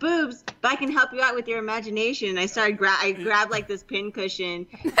has boobs, but I can help you out with your imagination." And I started I grabbed like this pin cushion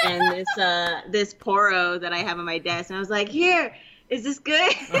and this poro that I have on my desk, and I was like, "Here, is this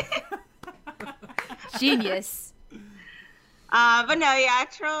good?" Genius. But no, yeah,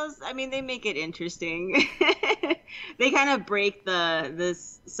 trolls, I mean, they make it interesting. They kind of break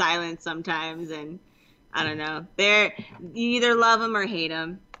this silence sometimes, and I don't know. You either love them or hate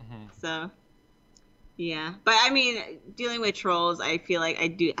them. So, yeah. But I mean, dealing with trolls, I feel like I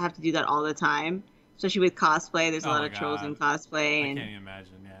do have to do that all the time, especially with cosplay. There's a lot of trolls in cosplay. I And can't even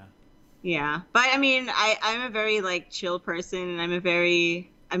imagine. Yeah. yeah. But I mean, I'm a very like chill person, and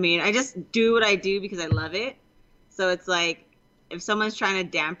I just do what I do because I love it. So it's like, if someone's trying to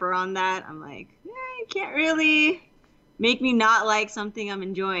damper on that, I'm like, you can't really make me not like something I'm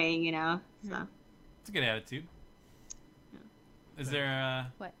enjoying, you know? So. It's a good attitude. Is there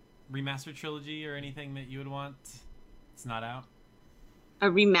a What? remastered trilogy or anything that you would want? It's not out. A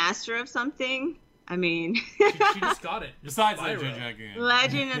remaster of something? I mean, She just got it. Besides Spyro. Legend of Dragoon.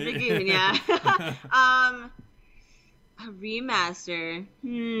 Legend of Dragoon, yeah. A remaster.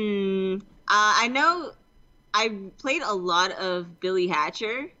 I know I played a lot of Billy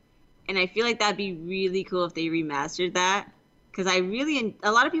Hatcher, and I feel like that'd be really cool if they remastered that. Because a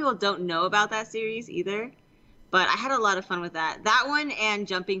lot of people don't know about that series either, but I had a lot of fun with that. That one and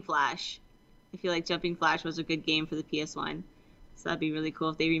Jumping Flash. I feel like Jumping Flash was a good game for the PS1, so that'd be really cool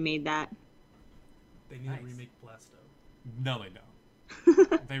if they remade that. They need to remake Blasto. No, they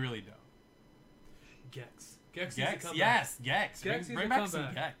don't. They really don't. Gex. Gex. Gex, needs to come yes, Gex. Gex needs Bring to back come some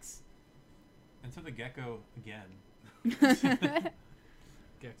back. Gex. Enter the Gecko again. back.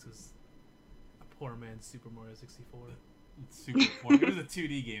 Gex was a poor man's Super Mario 64. It's super fun. It was a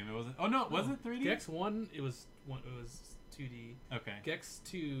 2D game. It wasn't. Oh no, was it 3D? Gex 1, it was 2D. Okay. Gex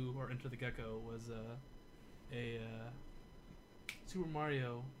 2, or Enter the Gecko, was a Super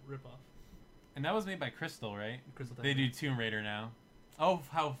Mario ripoff. And that was made by Crystal, right? Crystal They do Dynamics. Tomb Raider now. Oh,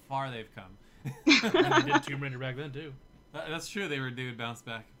 how far they've come. And they did Tomb Raider back then too. That's true. They would bounce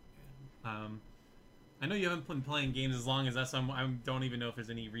back. I know you haven't been playing games as long as us. So I don't even know if there's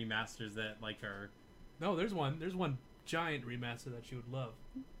any remasters that like are. No, there's one. There's one giant remaster that you would love.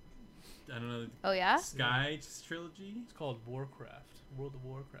 I don't know. Oh, yeah? Sky trilogy. It's called Warcraft. World of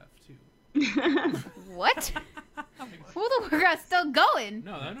Warcraft 2. What? World of Warcraft's still going.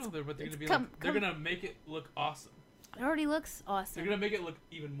 No, I know, but they're gonna be come- they're come- gonna make it look awesome. It already looks They're awesome. gonna make it look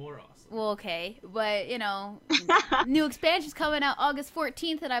even more awesome. Well, okay, but new expansion's coming out August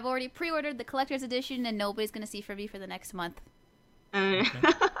 14th, and I've already pre-ordered the collector's edition, and nobody's gonna see from me for the next month. Okay.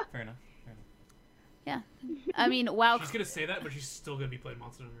 Fair enough. Yeah, I mean, WoW. She's gonna say that, but she's still gonna be playing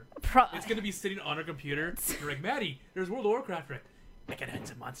Monster Hunter. It's gonna be sitting on her computer. You're like, Maddie, there's World of Warcraft. Right? I gotta hunt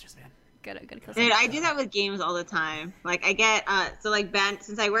some monsters, man. Gotta kill Dude, I do that with games all the time. Like I get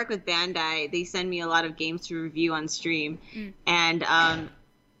since I work with Bandai, they send me a lot of games to review on stream, and I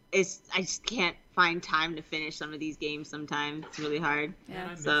just can't find time to finish some of these games. Sometimes it's really hard. Yeah. Man,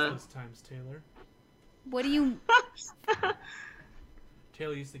 I miss So- those times, Taylor. What do you?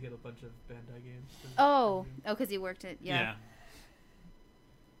 Taylor used to get a bunch of Bandai games. Oh, because you worked at Yeah.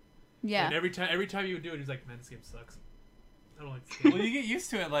 Yeah. And every time you would do it, he's like, "Man, this game sucks. I don't like this game." Well, you get used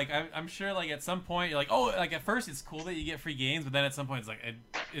to it. Like I'm sure, like at some point, you're like, oh, like at first it's cool that you get free games, but then at some point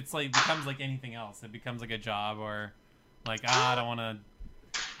it's like becomes like anything else. It becomes like a job, or like I don't want to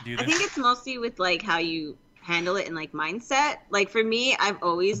do this. I think it's mostly with like how you handle it and like mindset. Like for me, I've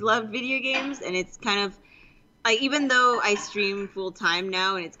always loved video games, and it's kind of like, even though I stream full time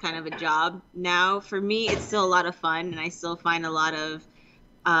now and it's kind of a job now, for me it's still a lot of fun, and I still find a lot of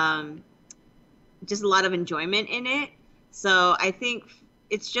just a lot of enjoyment in it. So I think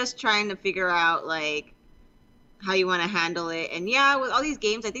it's just trying to figure out like how you want to handle it. And yeah, with all these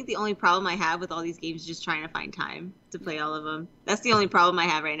games, I think the only problem I have with all these games is just trying to find time to play all of them. That's the only problem I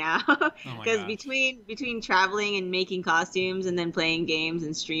have right now. Because between traveling and making costumes and then playing games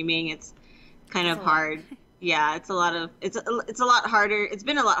and streaming, it's kind of hard. Yeah, it's a lot harder. It's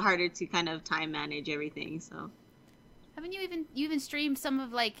been a lot harder to kind of time manage everything. So haven't you even streamed some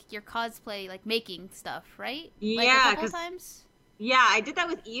of like your cosplay, like making stuff, right? Yeah, like a couple times. Yeah, I did that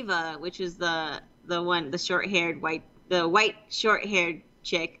with Eva, which is the white short-haired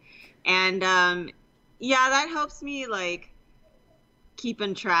chick, and yeah, that helps me like keep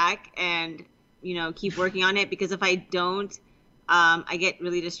on track and keep working on it, because if I don't, I get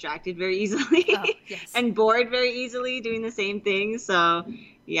really distracted very easily yes. and bored very easily doing the same thing. So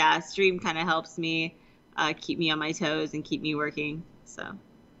yeah, stream kind of helps me keep me on my toes and keep me working. So, and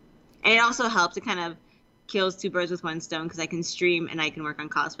it also helps. It kind of kills two birds with one stone, because I can stream and I can work on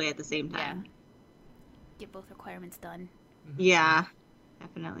cosplay at the same time. Yeah. Get both requirements done. Yeah,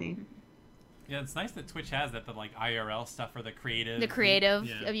 definitely. Yeah, it's nice that Twitch has that, the like IRL stuff for the creative.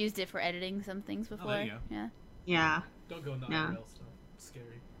 Yeah. I've used it for editing some things before. Oh, there you go. Yeah. Yeah. Don't go in the IRL stuff. It's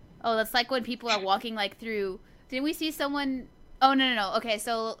scary. Oh, that's like when people are walking like through. Didn't we see someone? Oh no. Okay,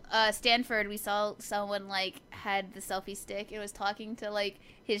 so Stanford, we saw someone like had the selfie stick and was talking to like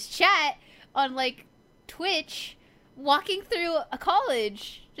his chat on like Twitch, walking through a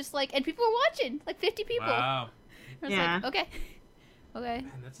college, just like, and people were watching, like 50 people. Wow. I was Yeah. like, okay. Man,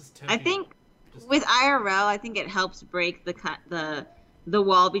 that's just tempting. I think with IRL, I think it helps break the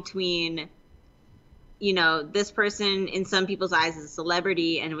wall between, this person in some people's eyes is a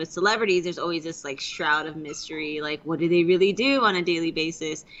celebrity, and with celebrities, there's always this like shroud of mystery, like what do they really do on a daily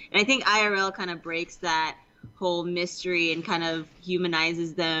basis? And I think IRL kind of breaks that whole mystery and kind of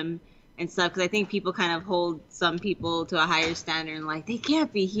humanizes them and stuff, because I think people kind of hold some people to a higher standard and like they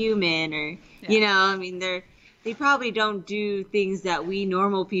can't be human, or I mean they probably don't do things that we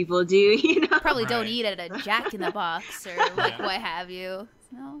normal people do, Probably don't eat at a Jack in the Box or like what have you.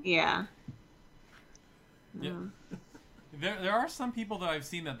 No. Yeah. Yeah. There are some people that I've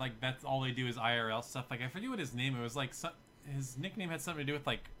seen that like that's all they do is IRL stuff. Like I forget what his name. It was like his nickname had something to do with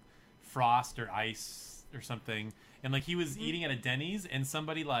like Frost or Ice or something. And like he was eating at a Denny's, and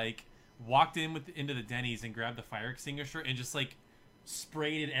somebody like walked into the Denny's and grabbed the fire extinguisher and just like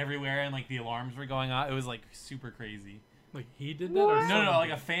sprayed it everywhere, and like the alarms were going on. It was like super crazy. Like he did that? Or No,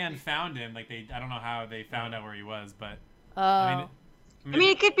 like a fan found him. Like I don't know how they found out where he was, but Oh. I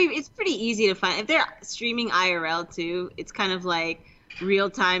mean, it's pretty easy to find. If they're streaming IRL too, it's kind of like real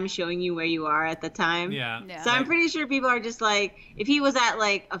time showing you where you are at the time. Yeah. So I'm pretty sure people are just like, if he was at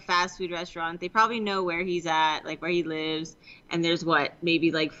like a fast food restaurant, they probably know where he's at, like where he lives. And there's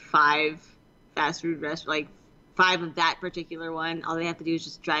maybe like 5 fast food restaurants, like 5 of that particular one. All they have to do is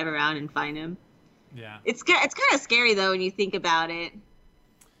just drive around and find him. Yeah. It's kind of scary though when you think about it.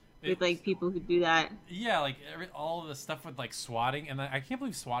 With like people who do that. Yeah, like all of the stuff with like swatting, and I can't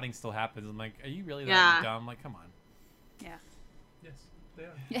believe swatting still happens. I'm like, are you really that dumb? Like, come on. Yeah. Yes, they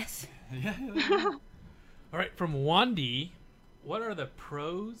are. Yes. Yeah. All right, from Wandy, what are the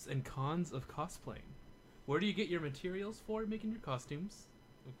pros and cons of cosplaying? Where do you get your materials for making your costumes?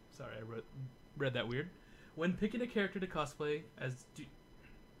 Oh, sorry, I read that weird. When picking a character to cosplay,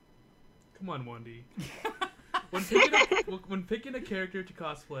 come on, Wandy. When picking a character to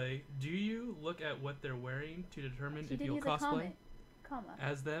cosplay, do you look at what they're wearing to determine if you'll cosplay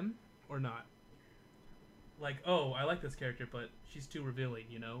as them or not? Like, oh, I like this character, but she's too revealing.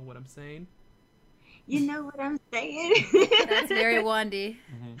 You know what I'm saying? You know what I'm saying? That's very Wandy.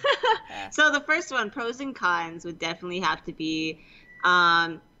 Mm-hmm. So the first one, pros and cons, would definitely have to be...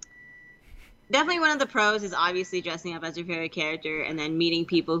 definitely one of the pros is obviously dressing up as your favorite character and then meeting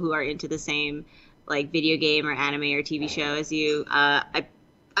people who are into the same like video game or anime or TV show as you. I've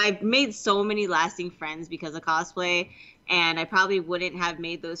made so many lasting friends because of cosplay, and I probably wouldn't have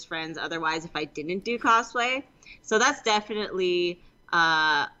made those friends otherwise if I didn't do cosplay. So that's definitely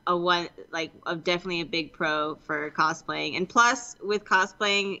definitely a big pro for cosplaying. And plus with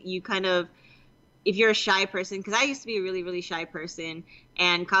cosplaying, you kind of if you're a shy person, because I used to be a really, really shy person,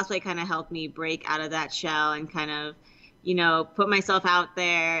 and cosplay kind of helped me break out of that shell and kind of, you know, put myself out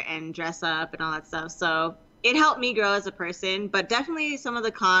there and dress up and all that stuff. So it helped me grow as a person. But definitely some of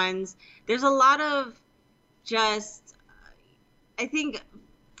the cons, there's a lot of just, I think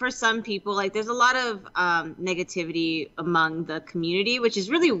for some people, like there's a lot of negativity among the community, which is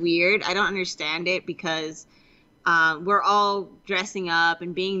really weird. I don't understand it because we're all dressing up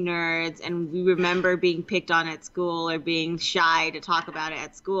and being nerds, and we remember being picked on at school or being shy to talk about it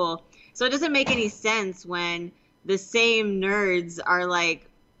at school. So it doesn't make any sense when the same nerds are like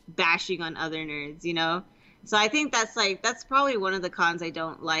bashing on other nerds, you know? So I think that's probably one of the cons I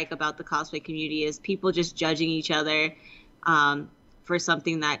don't like about the cosplay community, is people just judging each other for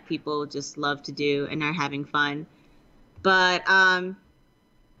something that people just love to do and are having fun. But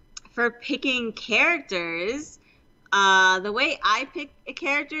for picking characters, the way I pick a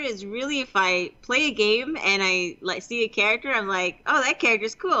character is really, if I play a game and I like see a character, I'm like, oh, that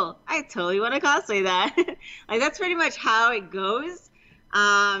character's cool. I totally want to cosplay that. Like that's pretty much how it goes.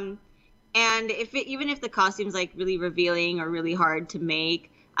 And even if the costume's like really revealing or really hard to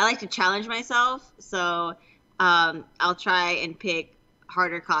make, I like to challenge myself. So I'll try and pick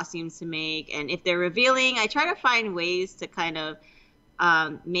harder costumes to make. And if they're revealing, I try to find ways to kind of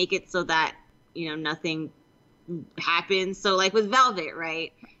make it so that, you know, nothing happens. So like with Velvet,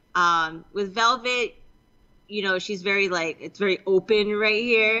 right? With Velvet, you know, she's very like, it's very open right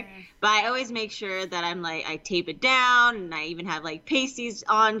here, but I always make sure that I'm like, I tape it down, and I even have like pasties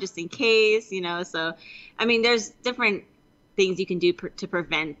on just in case, you know. So I mean, there's different things you can do to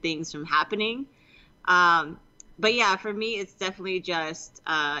prevent things from happening. But yeah, for me, it's definitely just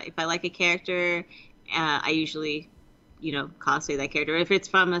if I like a character, I usually, you know, cosplay that character. If it's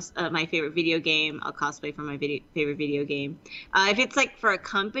from my favorite video game, I'll cosplay from my favorite video game. If it's like for a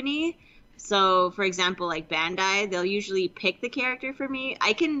company, so for example, like Bandai, they'll usually pick the character for me.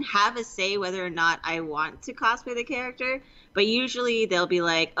 I can have a say whether or not I want to cosplay the character, but usually they'll be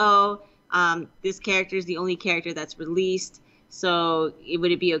like, oh, this character is the only character that's released, so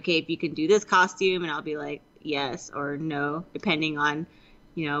would it be okay if you can do this costume? And I'll be like, yes or no, depending on,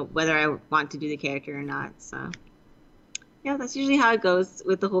 you know, whether I want to do the character or not. So yeah, that's usually how it goes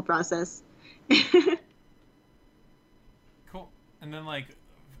with the whole process. Cool. And then like,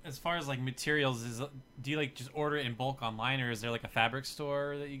 as far as like materials, do you like just order it in bulk online, or is there like a fabric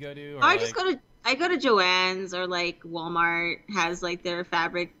store that you go to? Or I go to Joann's, or like Walmart has like their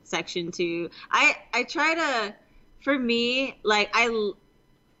fabric section too. I try to, for me, like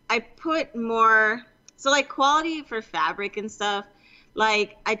I put more, so like quality for fabric and stuff,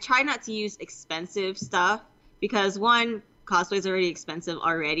 like I try not to use expensive stuff, because one, cosplay is already expensive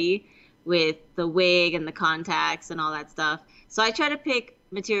already with the wig and the contacts and all that stuff. So I try to pick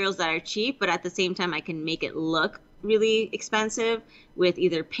materials that are cheap, but at the same time I can make it look really expensive with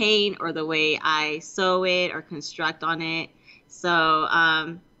either paint or the way I sew it or construct on it. So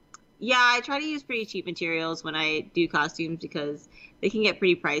yeah, I try to use pretty cheap materials when I do costumes, because they can get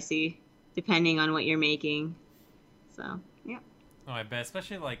pretty pricey depending on what you're making. So yeah. Oh, I bet,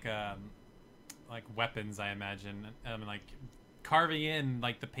 especially like weapons, I imagine. Like carving in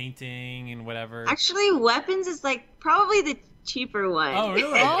like the painting and whatever. Actually, weapons is like probably the cheaper one. Oh,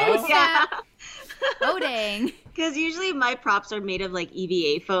 really? Oh, yeah. Oh, dang. Because usually my props are made of like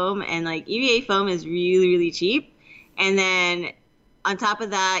EVA foam, and like EVA foam is really, really cheap. And then on top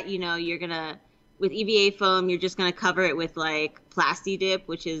of that, you know, with EVA foam, you're just gonna cover it with like Plasti Dip,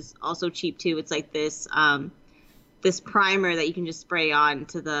 which is also cheap too. It's like this this primer that you can just spray on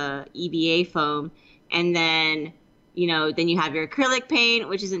to the EVA foam, and then, you know, then you have your acrylic paint,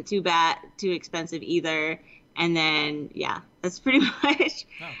 which isn't too expensive either. And then, yeah, that's pretty much.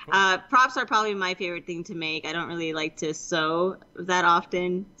 Oh, cool. Props are probably my favorite thing to make. I don't really like to sew that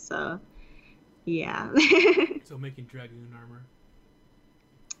often, so yeah. So making Dragoon armor.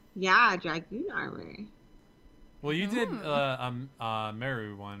 Yeah, Dragoon armor. Well, you did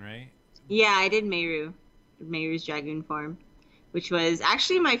Meru one, right? Yeah, I did Meru's Dragoon form, which was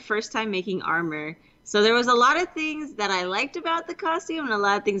actually my first time making armor. So there was a lot of things that I liked about the costume and a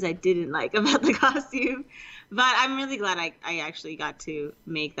lot of things I didn't like about the costume. But I'm really glad I actually got to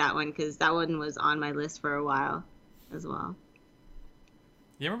make that one, because that one was on my list for a while as well.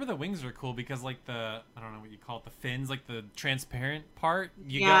 Yeah, I remember the wings were cool because like I don't know what you call it, the fins, like the transparent part,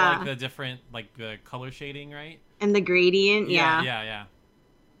 you got like the different, like the color shading, right? And the gradient, yeah. Yeah.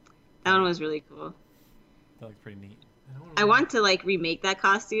 That one was really cool. That looked pretty neat. I want to like remake that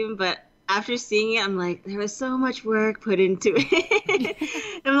costume, but after seeing it, I'm like, there was so much work put into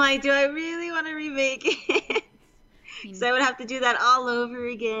it. I'm like, do I really want to remake it? So I would have to do that all over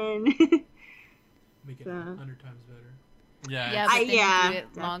again. make it So- 100 times better. Yeah. Yeah, it's- but then you yeah, do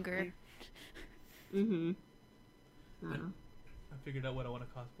it longer. Mm-hmm. I figured out what I want to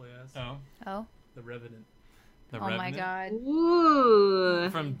cosplay as. Oh. Oh. The Revenant. The Oh my Revenant? god. Ooh.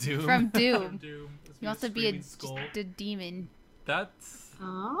 From Doom. From From Doom. Doom. Let's You have to be screaming skull. a demon. That's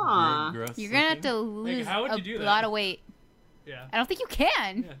Ah. weird, gross You're gonna have looking. to lose how would you do a that? lot of weight. Yeah. I don't think you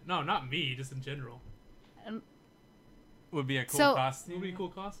can. Yeah. No, not me. Just in general. Would be a cool So- It costume. would be a cool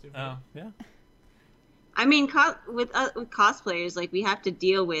costume. Oh, yeah. I mean, with cosplayers, like we have to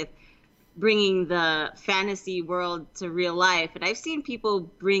deal with bringing the fantasy world to real life, and I've seen people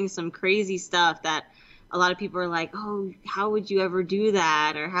bring some crazy stuff that a lot of people are like, "Oh, how would you ever do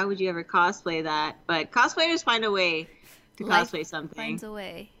that?" or "How would you ever cosplay that?" But cosplayers find a way to Life cosplay something. Finds a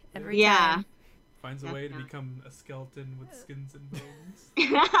way every Yeah. time. Finds a way to Definitely. become a skeleton with skins and bones.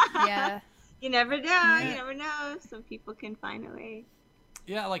 Yeah. You never know. Yeah. You never know. Some people can find a way.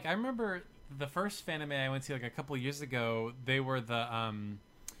 Yeah, like I remember the first fan anime I went to like a couple years ago. They were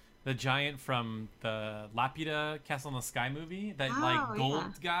the giant from the Laputa Castle in the Sky movie. That like Oh,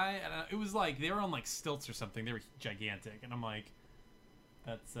 gold guy. And, it was like they were on like stilts or something. They were gigantic, and I'm like,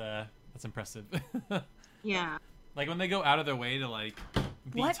 that's impressive. Yeah. Like when they go out of their way to like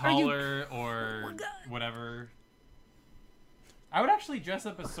be What are you- taller or whatever. I would actually dress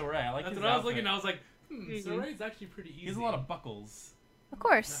up as Soray. I like That's his what I was outfit. looking. I was like, Mhm. Soray's actually pretty easy. He has a lot of buckles. Of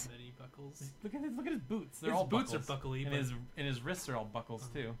course. Not many buckles. Look at his boots. They're His all boots buckles. are buckly, and but- his wrists are all buckles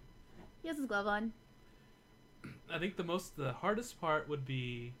too. He has his glove on. I think the hardest part would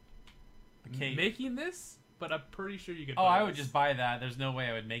be The cape. making this, but I'm pretty sure you could. Oh, buy I would this. just buy that. There's no way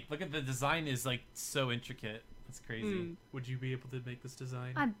I would make. Look at the design is like so intricate. It's crazy. Mm. Would you be able to make this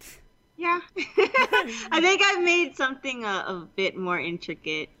design? I'm, Yeah. I think I've made something a bit more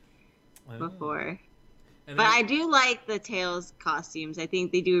intricate Oh. before. And But then- I do like the Tails costumes. I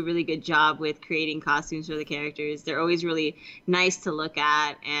think they do a really good job with creating costumes for the characters. They're always really nice to look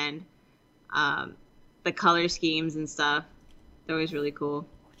at, and the color schemes and stuff, they're always really cool.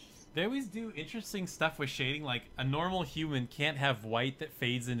 They always do interesting stuff with shading. Like a normal human can't have white that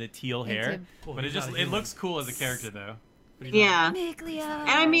fades into teal hair, Well, but it he's just not a it human. looks cool as a character though. But he's not- Yeah. Miglia. And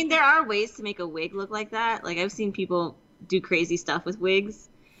I mean, there are ways to make a wig look like that. Like, I've seen people do crazy stuff with wigs.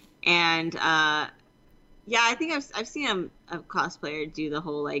 And, yeah, I think I've seen a cosplayer do the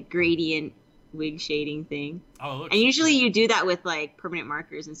whole, like, gradient wig shading thing. Oh, it looks. And usually you do that with, like, permanent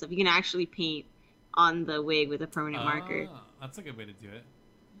markers and stuff. You can actually paint on the wig with a permanent marker. That's a good way to do it.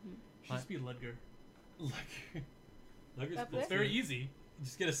 Should just be Ludger. Look, Up It's there? very easy.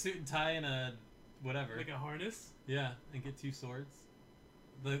 Just get a suit and tie and a whatever. Like a harness. Yeah, and get 2 swords.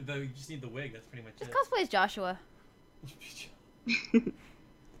 You just need the wig. That's pretty much Just it. cosplay as Joshua.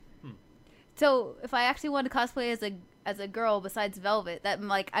 So if I actually want to cosplay as a girl besides Velvet, that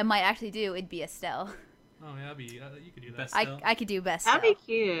like I might actually do, it'd be Estelle. Oh yeah, you could do that. Best- I Estelle? I could do best. That'd be Estelle.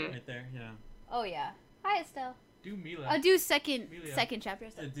 cute. Right there, yeah. Oh yeah. Hi Estelle. Do Mila. I'll do second Amelia. chapter.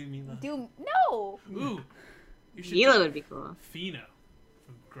 Do me love. Do no. Ooh. You should Mila do would be cool. Fina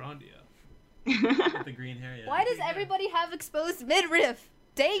from Grandia. With the green hair, yeah. Why does everybody have exposed midriff?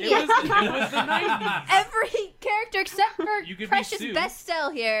 Dang It it! was the 90s. Every character except for You could be Precious Sue.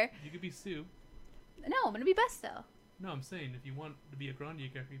 Bestel here. You could be Sue. No, I'm gonna be Bestel. No, I'm saying if you want to be a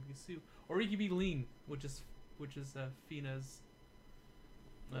Grandia character, you could be Sue, or you could be Lean, which is Fina's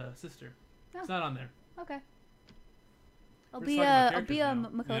sister. Oh. It's not on there. Okay. I'll We're be just talking about I'll be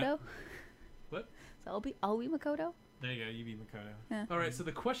characters now. Makoto. What? So I'll be Makoto. There you go, you be Makoto. All right. So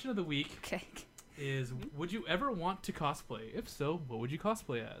the question of the week Okay. is: would you ever want to cosplay? If so, what would you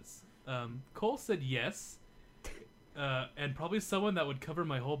cosplay as? Cole said yes, and probably someone that would cover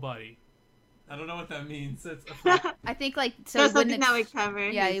my whole body. I don't know what that means. So it's a I think like so. So it something wouldn't that would cover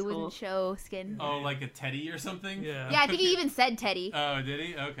yeah, his it wouldn't whole- show skin. Oh, like a teddy or something? yeah. Yeah, I think he even said Teddy. Oh, did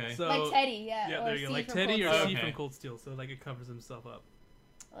he? Okay. So Like Teddy, yeah. yeah, or there you go, C like from Teddy Cold or Steel. C Okay. from Cold Steel. So like it covers himself up.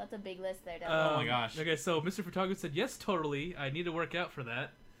 Well, that's a big list there, Devil. Oh my gosh. Okay, so Mr. Photographer said yes, totally. I need to work out for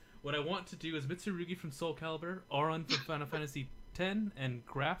that. What I want to do is Mitsurugi from Soul Calibur, Auron from Final Fantasy X, and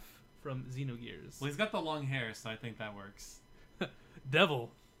Graf from Xenogears. Well, he's got the long hair, so I think that works.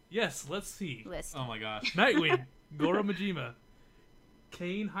 Devil. Yes, let's see. List. Oh my gosh. Nightwing, Goro Majima,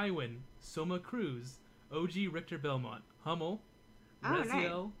 Kane Highwind, Soma Cruz, OG Richter Belmont, Hummel, Oh,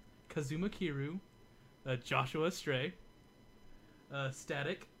 Reziel, Kazuma Kiru, Joshua Stray,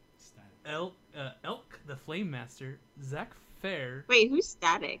 Static, Elk the Flame Master, Zach Fair, Wait, who's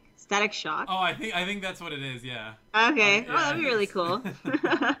Static? Static Shock? Oh, I think that's what it is. Yeah. Okay. yeah, Oh, that'd be really cool.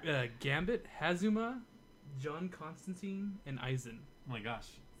 Gambit, Hazuma, John Constantine, and Aizen. Oh my gosh.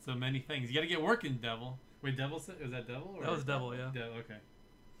 So many things. You got to get working, Devil. Wait, Devil? Was that Devil? Or? That was Devil, yeah. Yeah. Okay.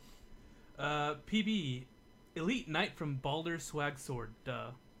 PB, Elite Knight from Baldur's Swag Sword. Duh.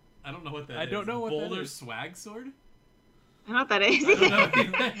 I don't know what that is. I don't know what Boulder that is. Swag Sword? I don't know what that is. I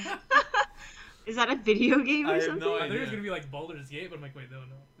don't know. Is that a video game I or have something? no I thought it was idea. gonna be like Baldur's Gate, but I'm like, wait, no.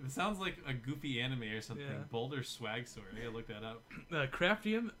 It sounds like a goofy anime or something. Yeah. Boulder Swag Sword. I gotta look that up.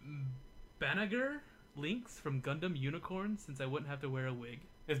 Craftium Banager Lynx from Gundam Unicorn, since I wouldn't have to wear a wig.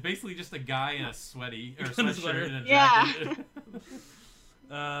 It's basically just a guy in a sweaty or In a sweater. sweatshirt and a Yeah. jacket.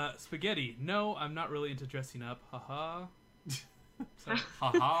 Spaghetti. No, I'm not really into dressing up. Haha. So,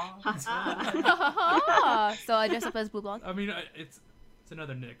 Haha. So I dress up as Blue Blonde. I mean, it's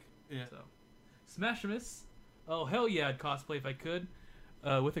another Nick. Yeah. So, Smashimus. Oh hell yeah, I'd cosplay if I could.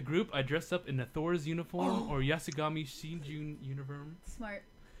 With a group, I'd dress up in a Thor's uniform or Yasugami Shinjun uniform. Smart.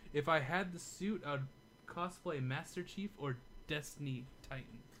 If I had the suit, I'd cosplay Master Chief or Destiny Titan.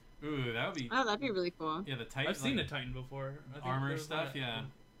 Ooh, that would be. Oh, that'd be really cool. Yeah, the Titan. I've seen a like, Titan before. I think armor there was stuff, that. yeah.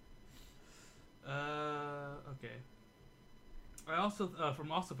 Okay. I also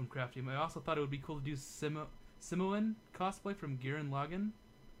from Craft Team. I also thought it would be cool to do Simoen cosplay from Gurren Lagann,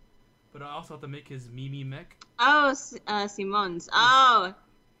 but I also have to make his Mimi mech. Oh, Simon's. Oh,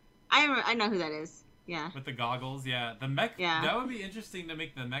 I know who that is. Yeah. With the goggles, yeah. The mech. Yeah. That would be interesting to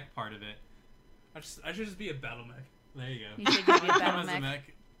make the mech part of it. I should just be a battle mech. There you go. You should just be a Come battle as a mech. mech.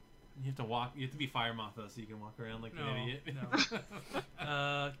 You have to walk. You have to be Fire Moth though, so you can walk around like No, an idiot.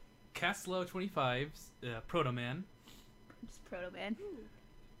 no. Caslo 25's Proto Man. Just Proto Man.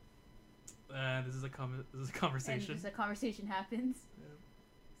 This is a And conversation. just a conversation happens.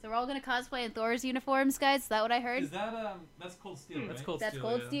 So we're all gonna cosplay in Thor's uniforms, guys. Is that what I heard? Is that that's Cold Steel, right? That's Cold That's Steel.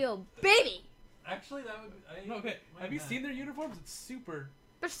 Cold yeah. Steel, baby. Actually, that would. No, okay. Have you seen their uniforms? It's super.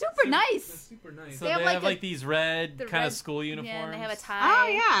 They're super They're nice. super nice. So They they have, have like, like these red the kind red- of school uniforms. Yeah, and they have a Oh tie.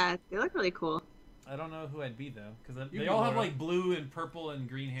 yeah, they look really cool. I don't know who I'd be though, because You'd they be all have Laura. like blue and purple and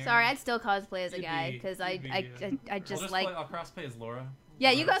green hair. Sorry, I'd still cosplay as a You'd guy be- because you'd be, I yeah. just I'll like. I'll crossplay as Laura. Yeah,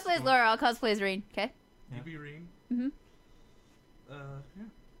 you Laura's cosplay as cool. Laura. I'll cosplay as Reen. Okay. You'd be Ring. Mhm. Yeah.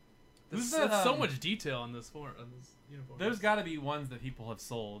 Who's There's that, so much detail on this uniform. There's got to be ones that people have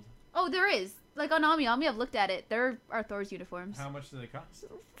sold. Oh, there is. Like on Ami, I've looked at it. There are Thor's uniforms. How much do they cost?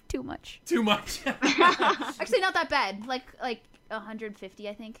 Too much. Too much. Actually, not that bad. Like 150,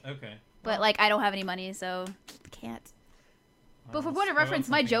 I think. Okay. But like, I don't have any money, so can't. But for point of reference,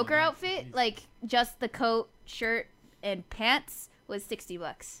 my Joker outfit, like just the coat, shirt, and pants, was $60.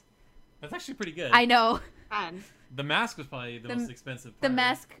 That's actually pretty good. I know. Fun. The mask was probably the most expensive The part.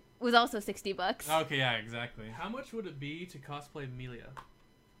 mask was also $60. Okay, yeah, exactly. How much would it be to cosplay Amelia?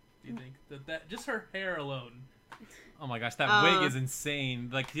 Do you think that just her hair alone? Oh my gosh, that wig is insane.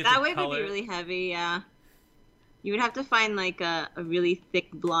 Like you have That to wig would color. be really heavy. Yeah. You would have to find like a really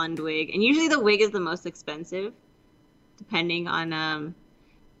thick blonde wig, and usually the wig is the most expensive, depending on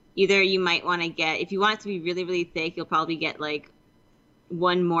either you might want to get, if you want it to be really really thick, you'll probably get like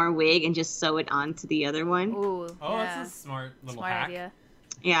one more wig and just sew it onto the other one. Ooh. Oh, yeah. that's a smart little Smart hack. idea.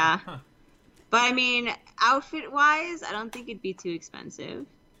 Yeah. Huh. But I mean, outfit wise, I don't think it'd be too expensive.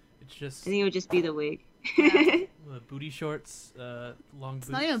 It's just I think it would just be the wig. booty shorts, long boots. It's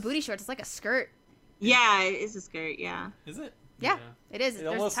not even booty shorts. It's like a skirt. Yeah, it is a skirt. Yeah. Is it? Yeah, it is. It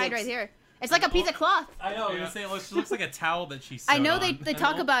There's almost tied looks- right here. It's like a piece of cloth. I know. Yeah. You say it looks like a towel that she. I sewed know on. they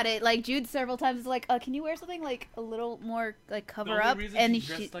talk about it. Like Jude several times is like, can you wear something like a little more like The cover only up? reason And she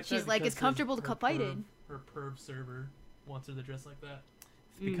dressed like she's that like, because it's comfortable to her cut fight perv- in. Her perv server wants her to dress like that.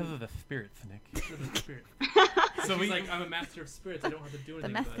 It's because of the spirits, Nick. For the spirit. So She's we like, I'm a master of spirits. I don't have to do The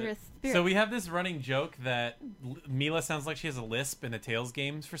anything about master it. of spirit. So we have this running joke that Mila sounds like she has a lisp in the Tails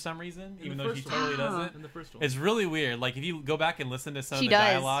games for some reason, In even the though she first one. totally Oh. doesn't. In the first one. It's really weird. Like if you go back and listen to some She of the does.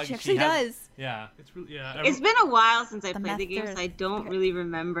 dialogue, She actually has- does. Yeah. It's really It's been a while since I The played the game, master so I don't spirit. really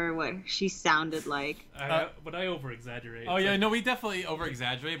remember what she sounded like. but I over exaggerate. Oh yeah, no, we definitely over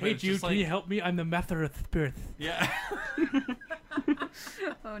exaggerate. But Hey it's Jude, just like, can you help me? I'm the master of spirits. Yeah.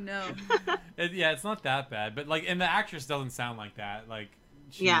 Oh no. Yeah, it's not that bad, but like, and the actress doesn't sound like that. Like,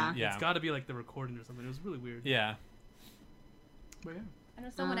 she, Yeah. yeah, It's got to be like the recording or something. It was really weird. yeah. But yeah. I know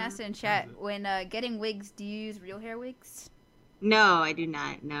someone asked in chat when getting wigs, do you use real hair wigs? No, I do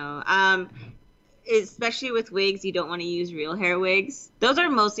not. No. Especially with wigs, you don't want to use real hair wigs. Those are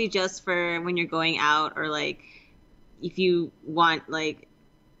mostly just for when you're going out or like if you want like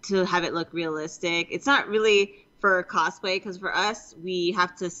to have it look realistic. It's not really for cosplay because for us, we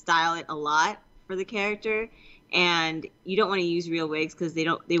have to style it a lot for the character, and you don't want to use real wigs because they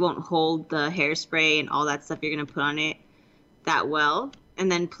won't hold the hairspray and all that stuff you're gonna put on it that well.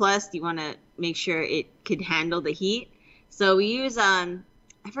 And then plus you want to make sure it could handle the heat. So we use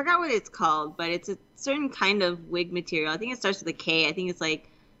I forgot what it's called, but it's a certain kind of wig material. I think it starts with a K. I think it's like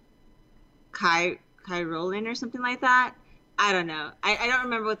Kyrolin or something like that. I don't know. I don't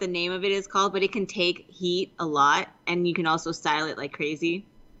remember what the name of it is called, but it can take heat a lot, and you can also style it like crazy.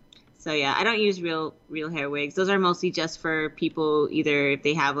 So yeah, I don't use real hair wigs. Those are mostly just for people either if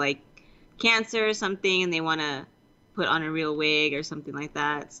they have like cancer or something and they want to put on a real wig or something like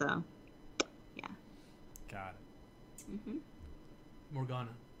that. So yeah. Got it. Mm-hmm.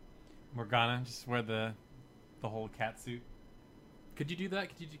 Morgana. Just wear the whole cat suit. Could you do that?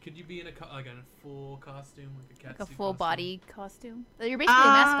 Could you be in a full costume, like a cat Like a suit full costume? body costume. You're basically a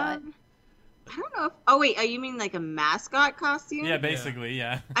mascot. I don't know. Oh wait, you mean like a mascot costume? Yeah, basically,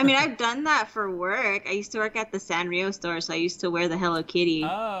 yeah. I mean, I've done that for work. I used to work at the Sanrio store, so I used to wear the Hello Kitty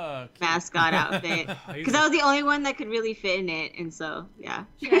mascot outfit because I was the only one that could really fit in it, and so yeah.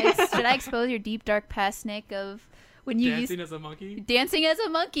 Should I expose your deep dark past, Nick, of when you dancing as a monkey? Dancing as a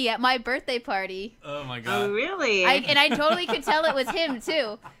monkey at my birthday party. Oh my god. Oh really? I totally could tell it was him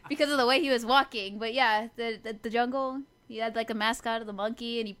too because of the way he was walking. But yeah, the jungle. He had like a mascot of the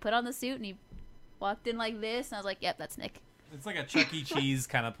monkey, and he put on the suit, and he walked in like this, and I was like, "Yep, that's Nick." It's like a Chuck E. Cheese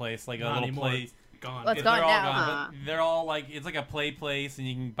kind of place, like a Not little anymore. play. It's gone. Well, it's They're gone all now. gone, but they're all like it's like a play place, and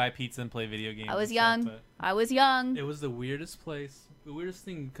you can buy pizza and play video games. I was and young. stuff, I was young. It was the weirdest place. The weirdest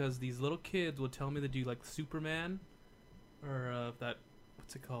thing because these little kids would tell me to do like Superman, or that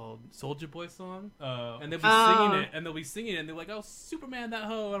what's it called, Soulja Boy song, and they'll be singing it, and and they're like, "Oh, Superman, that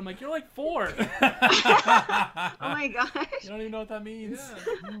hoe," and I'm like, "You're like 4." Oh my gosh. You don't even know what that means.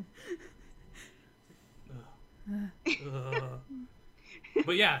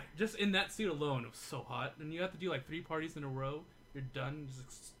 But yeah, just in that suit alone, it was so hot, and you have to do like 3 parties in a row. You're done,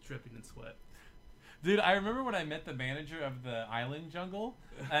 just dripping in sweat. Dude, I remember when I met the manager of the island jungle,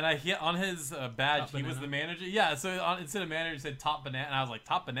 and on his badge, he was the manager. Yeah, so instead of manager, it said Top Banana, and I was like,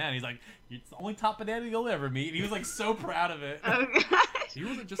 Top Banana? He's like, it's the only Top Banana you'll ever meet. And he was like so proud of it. Oh gosh. He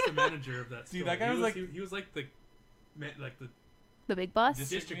wasn't just the manager of that store. Dude, that guy was like... He was like the The big boss?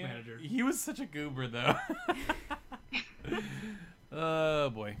 district manager. He was such a goober, though. Oh,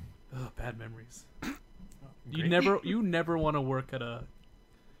 boy. Oh, bad memories. Great. You never want to work at a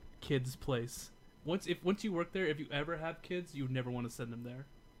kid's place. Once you work there, if you ever have kids, you never want to send them there.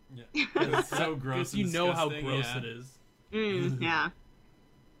 Yeah. It's so gross. Because you know how disgusting, gross yeah. it is. Yeah.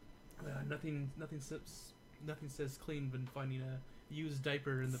 Nothing says clean than finding a used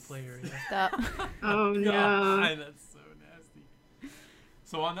diaper in the play area. Stop. Oh no. God, that's so nasty.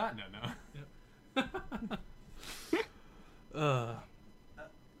 So on that note,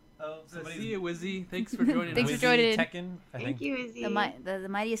 See you, Wizzy. Thanks for joining Thanks us. for joining. Tekken, I think. Thank you, Izzy. The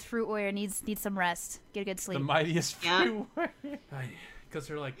mightiest fruit warrior needs some rest. Get a good sleep. The mightiest Yeah. fruit warrior. Because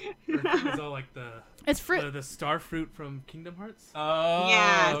her fruit is all like It's fruit. the star fruit from Kingdom Hearts. Oh,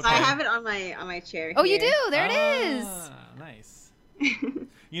 Yeah, okay. so I have it on my chair. Oh, you here. do? There it is. Nice.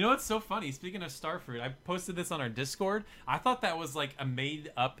 You know what's so funny? Speaking of starfruit, I posted this on our Discord. I thought that was like a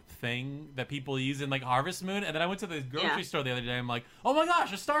made-up thing that people use in like Harvest Moon, and then I went to the grocery store the other day. I'm like, oh my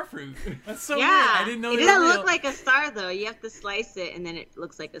gosh, a starfruit! That's so weird. I didn't know it they doesn't were look real. like a star though. You have to slice it, and then it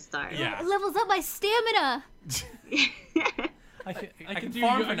looks like a star. Yeah. It levels up my stamina. I can do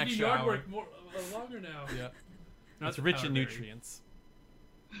farm I for an can do extra yard hour. work longer now. Yeah. Not It's the rich power in berry. nutrients.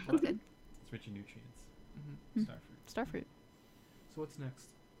 That's good. It's rich in nutrients. Mm-hmm. Starfruit. Starfruit. So what's next?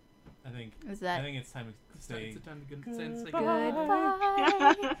 I think Is that? I think it's time to say. It's time to say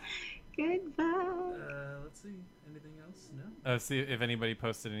Goodbye. Goodbye. Let's see. Anything else? No. See if anybody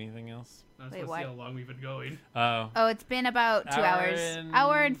posted anything else. I just Wait, want to see what? how long we've been going. Oh. Oh, it's been about 2 hours.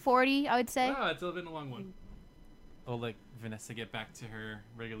 Hour and 40, I would say. Wow, it's been a long one. I'll let Vanessa get back to her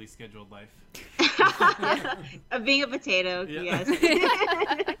regularly scheduled life. Of being a potato, Yeah. yes.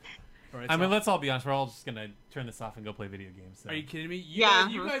 All right, I so- mean, let's all be honest. We're all just gonna turn this off and go play video games. So. Are you kidding me? Yeah,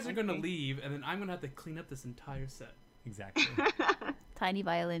 You guys are most going to likely. leave, and then I'm going to have to clean up this entire set. Exactly. Tiny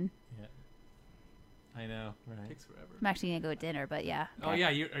violin. Yeah. I know, right? Takes forever. I'm actually going to go to dinner, but yeah. Oh, Okay. yeah.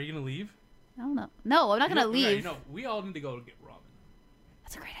 Are you going to leave? I don't know. No, I'm not going to leave. No, we all need to go get ramen.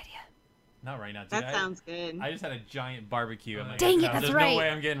 That's a great idea. Not right now, dude. That sounds good. I just had a giant barbecue at my Dang it, house. that's There's right. no way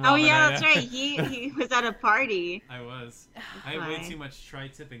I'm getting Oh ramen yeah, right that's now. right. He was at a party. I was. I had way Fine. too much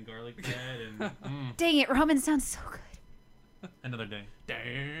tri-tip and garlic bread and Dang it, ramen sounds so good. another day.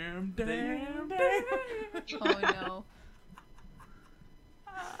 Damn. Oh no.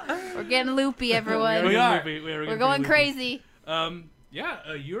 We're getting loopy, everyone. We are. We're going crazy.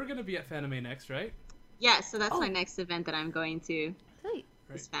 Yeah, you're going to be at Fanime next, right? Yeah, so that's Oh. my next event that I'm going to. Sweet.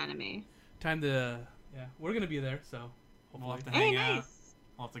 This Fanime. Time to... Yeah, we're going to be there, so... We'll have to Hey, hang out. nice.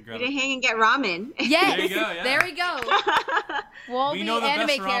 I'll have to We grab to it. hang and get ramen. Yes. There you go, yeah. There we go. We'll all We be know the anime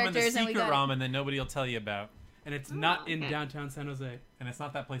best ramen, the characters, and we secret got ramen that nobody will tell you about. and it's not in downtown San Jose. And it's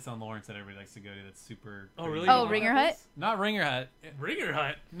not that place on Lawrence that everybody likes to go to. That's super. Oh, really? Oh, Ringer Hut? Not Ringer Hut. Ringer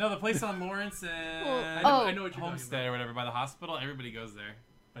Hut? No, the place on Lawrence and I know what you're Homestead or whatever by the hospital. Everybody goes there,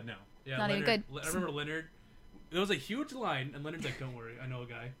 but no. Yeah, not Leonard, even good. I remember Leonard. There was a huge line, and Leonard's like, "Don't worry, I know a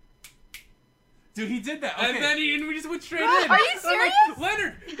guy." Dude, he did that. Okay. And we just went straight in. Are you serious? Like,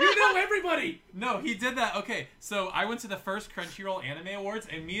 Leonard, you know everybody. No, he did that. Okay, so I went to the first Crunchyroll Anime Awards,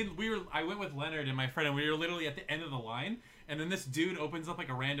 and I went with Leonard and my friend, and we were literally at the end of the line. And then this dude opens up like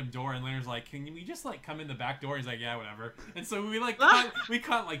a random door, and Leonard's like, "Can we just like come in the back door?" He's like, "Yeah, whatever." And so we like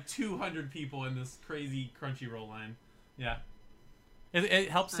caught like 200 people in this crazy Crunchyroll line. Yeah, it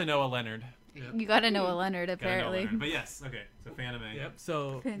helps to know a Leonard. Yep. You gotta know a Leonard, apparently. Leonard. But yes, okay, so Fanime. Yep.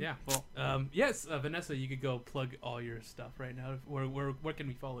 So yeah, well, yes, Vanessa, you could go plug all your stuff right now. Where can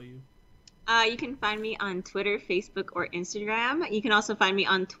we follow you? You can find me on Twitter, Facebook, or Instagram. You can also find me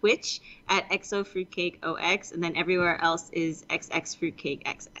on Twitch at XOFruitcakeOX, and then everywhere else is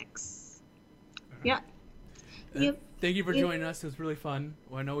XXFruitcakeXX. Right. Yeah. Yep. Thank you for joining us. It was really fun.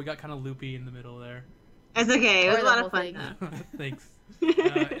 Well, I know we got kind of loopy in the middle there. That's okay. It was a lot of thing. fun, though. Thanks.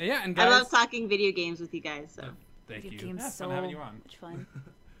 Yeah, and guys, I love talking video games with you guys. So thank you. Game's Yeah, so fun having you on. much fun.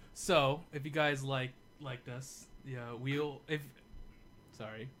 So, if you guys liked us,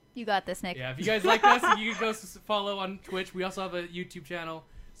 sorry. You got this, Nick. Yeah, if you guys like us, you can go follow on Twitch. We also have a YouTube channel,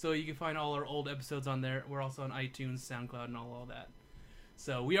 so you can find all our old episodes on there. We're also on iTunes, SoundCloud, and all that.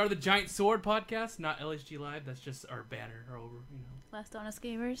 So we are the Giant Sword Podcast, not LHG Live. That's just our banner, or Last Honest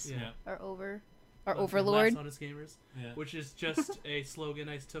Gamers. Yeah. Or Overlord. Last Honest Gamers, Yeah. which is just a slogan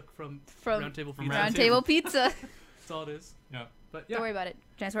I took from From Roundtable Pizza. Round Round Table Pizza. That's all it is. Yeah. But yeah. Don't worry about it.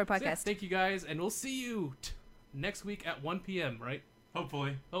 Giant Sword So, Podcast. yeah, thank you guys, and we'll see you next week at 1 p.m., right?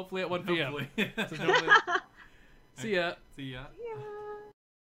 Hopefully. Hopefully at 1 p.m. Hopefully. So don't- See ya. See ya. yeah.